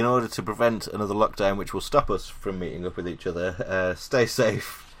 please, in order to prevent another lockdown which will stop us from meeting up with each other, stay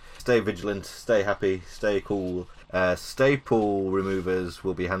safe, stay vigilant, stay happy, stay cool. Staple removers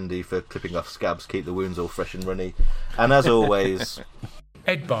will be handy for clipping off scabs, keep the wounds all fresh and runny. And as always...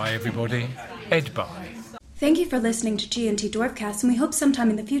 Ed bye, everybody. Ed bye. Thank you for listening to G&T Dwarfcast, and we hope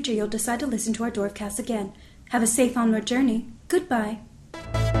sometime in the future you'll decide to listen to our Dwarfcast again. Have a safe onward journey. Goodbye.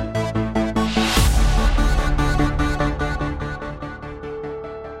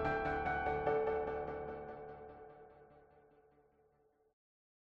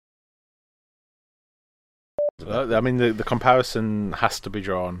 I mean, the comparison has to be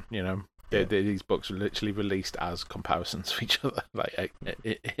drawn, you know. These books are literally released as comparisons to each other, like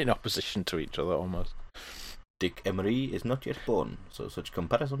in opposition to each other almost. Dick Emery is not yet born, so such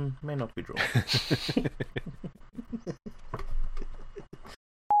comparison may not be drawn.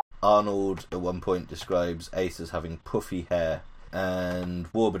 Arnold at one point describes Ace as having puffy hair, and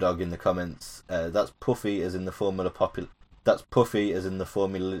Warbadog in the comments, that's puffy as in the formula That's puffy as in the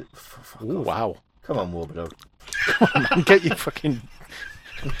formula. Ooh, wow! Come on, Warbadog. Come on, man, get your fucking.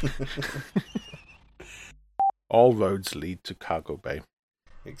 All roads lead to Cargo Bay.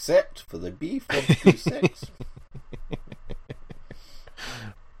 Except for the B-46.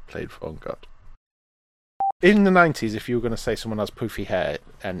 Played for God. In the 90s, if you were going to say someone has poofy hair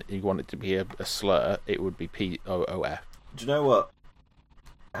and you want it to be a slur, it would be P-O-O-F. Do you know what?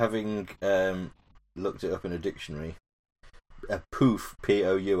 Having looked it up in a dictionary, a poof,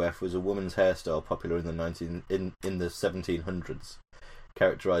 P-O-U-F, was a woman's hairstyle popular in the 1700s,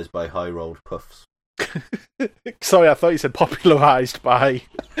 characterised by high-rolled puffs. Sorry, I thought you said popularised by...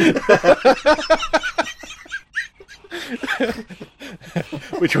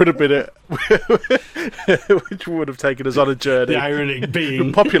 which would have been which would have taken us on a journey. The irony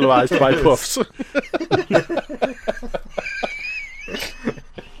being popularised by puffs.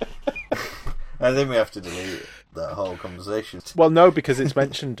 And then we have to delete that whole conversation. Well, no, because it's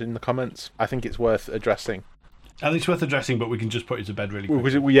mentioned in the comments. I think it's worth addressing. I think it's worth addressing, but we can just put it to bed really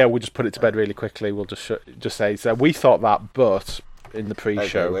quickly. We'll just put it to bed really quickly. We'll just say, so we thought that, but in the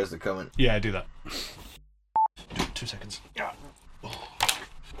pre-show... Okay, where's the comment? Yeah, do that. 2 seconds.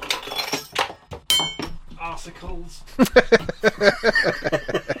 Arsicles.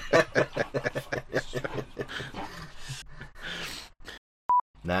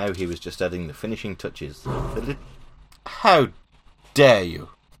 Now he was just adding the finishing touches. How dare you?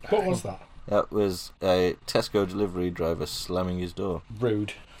 What was that? That was a Tesco delivery driver slamming his door.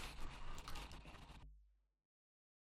 Rude.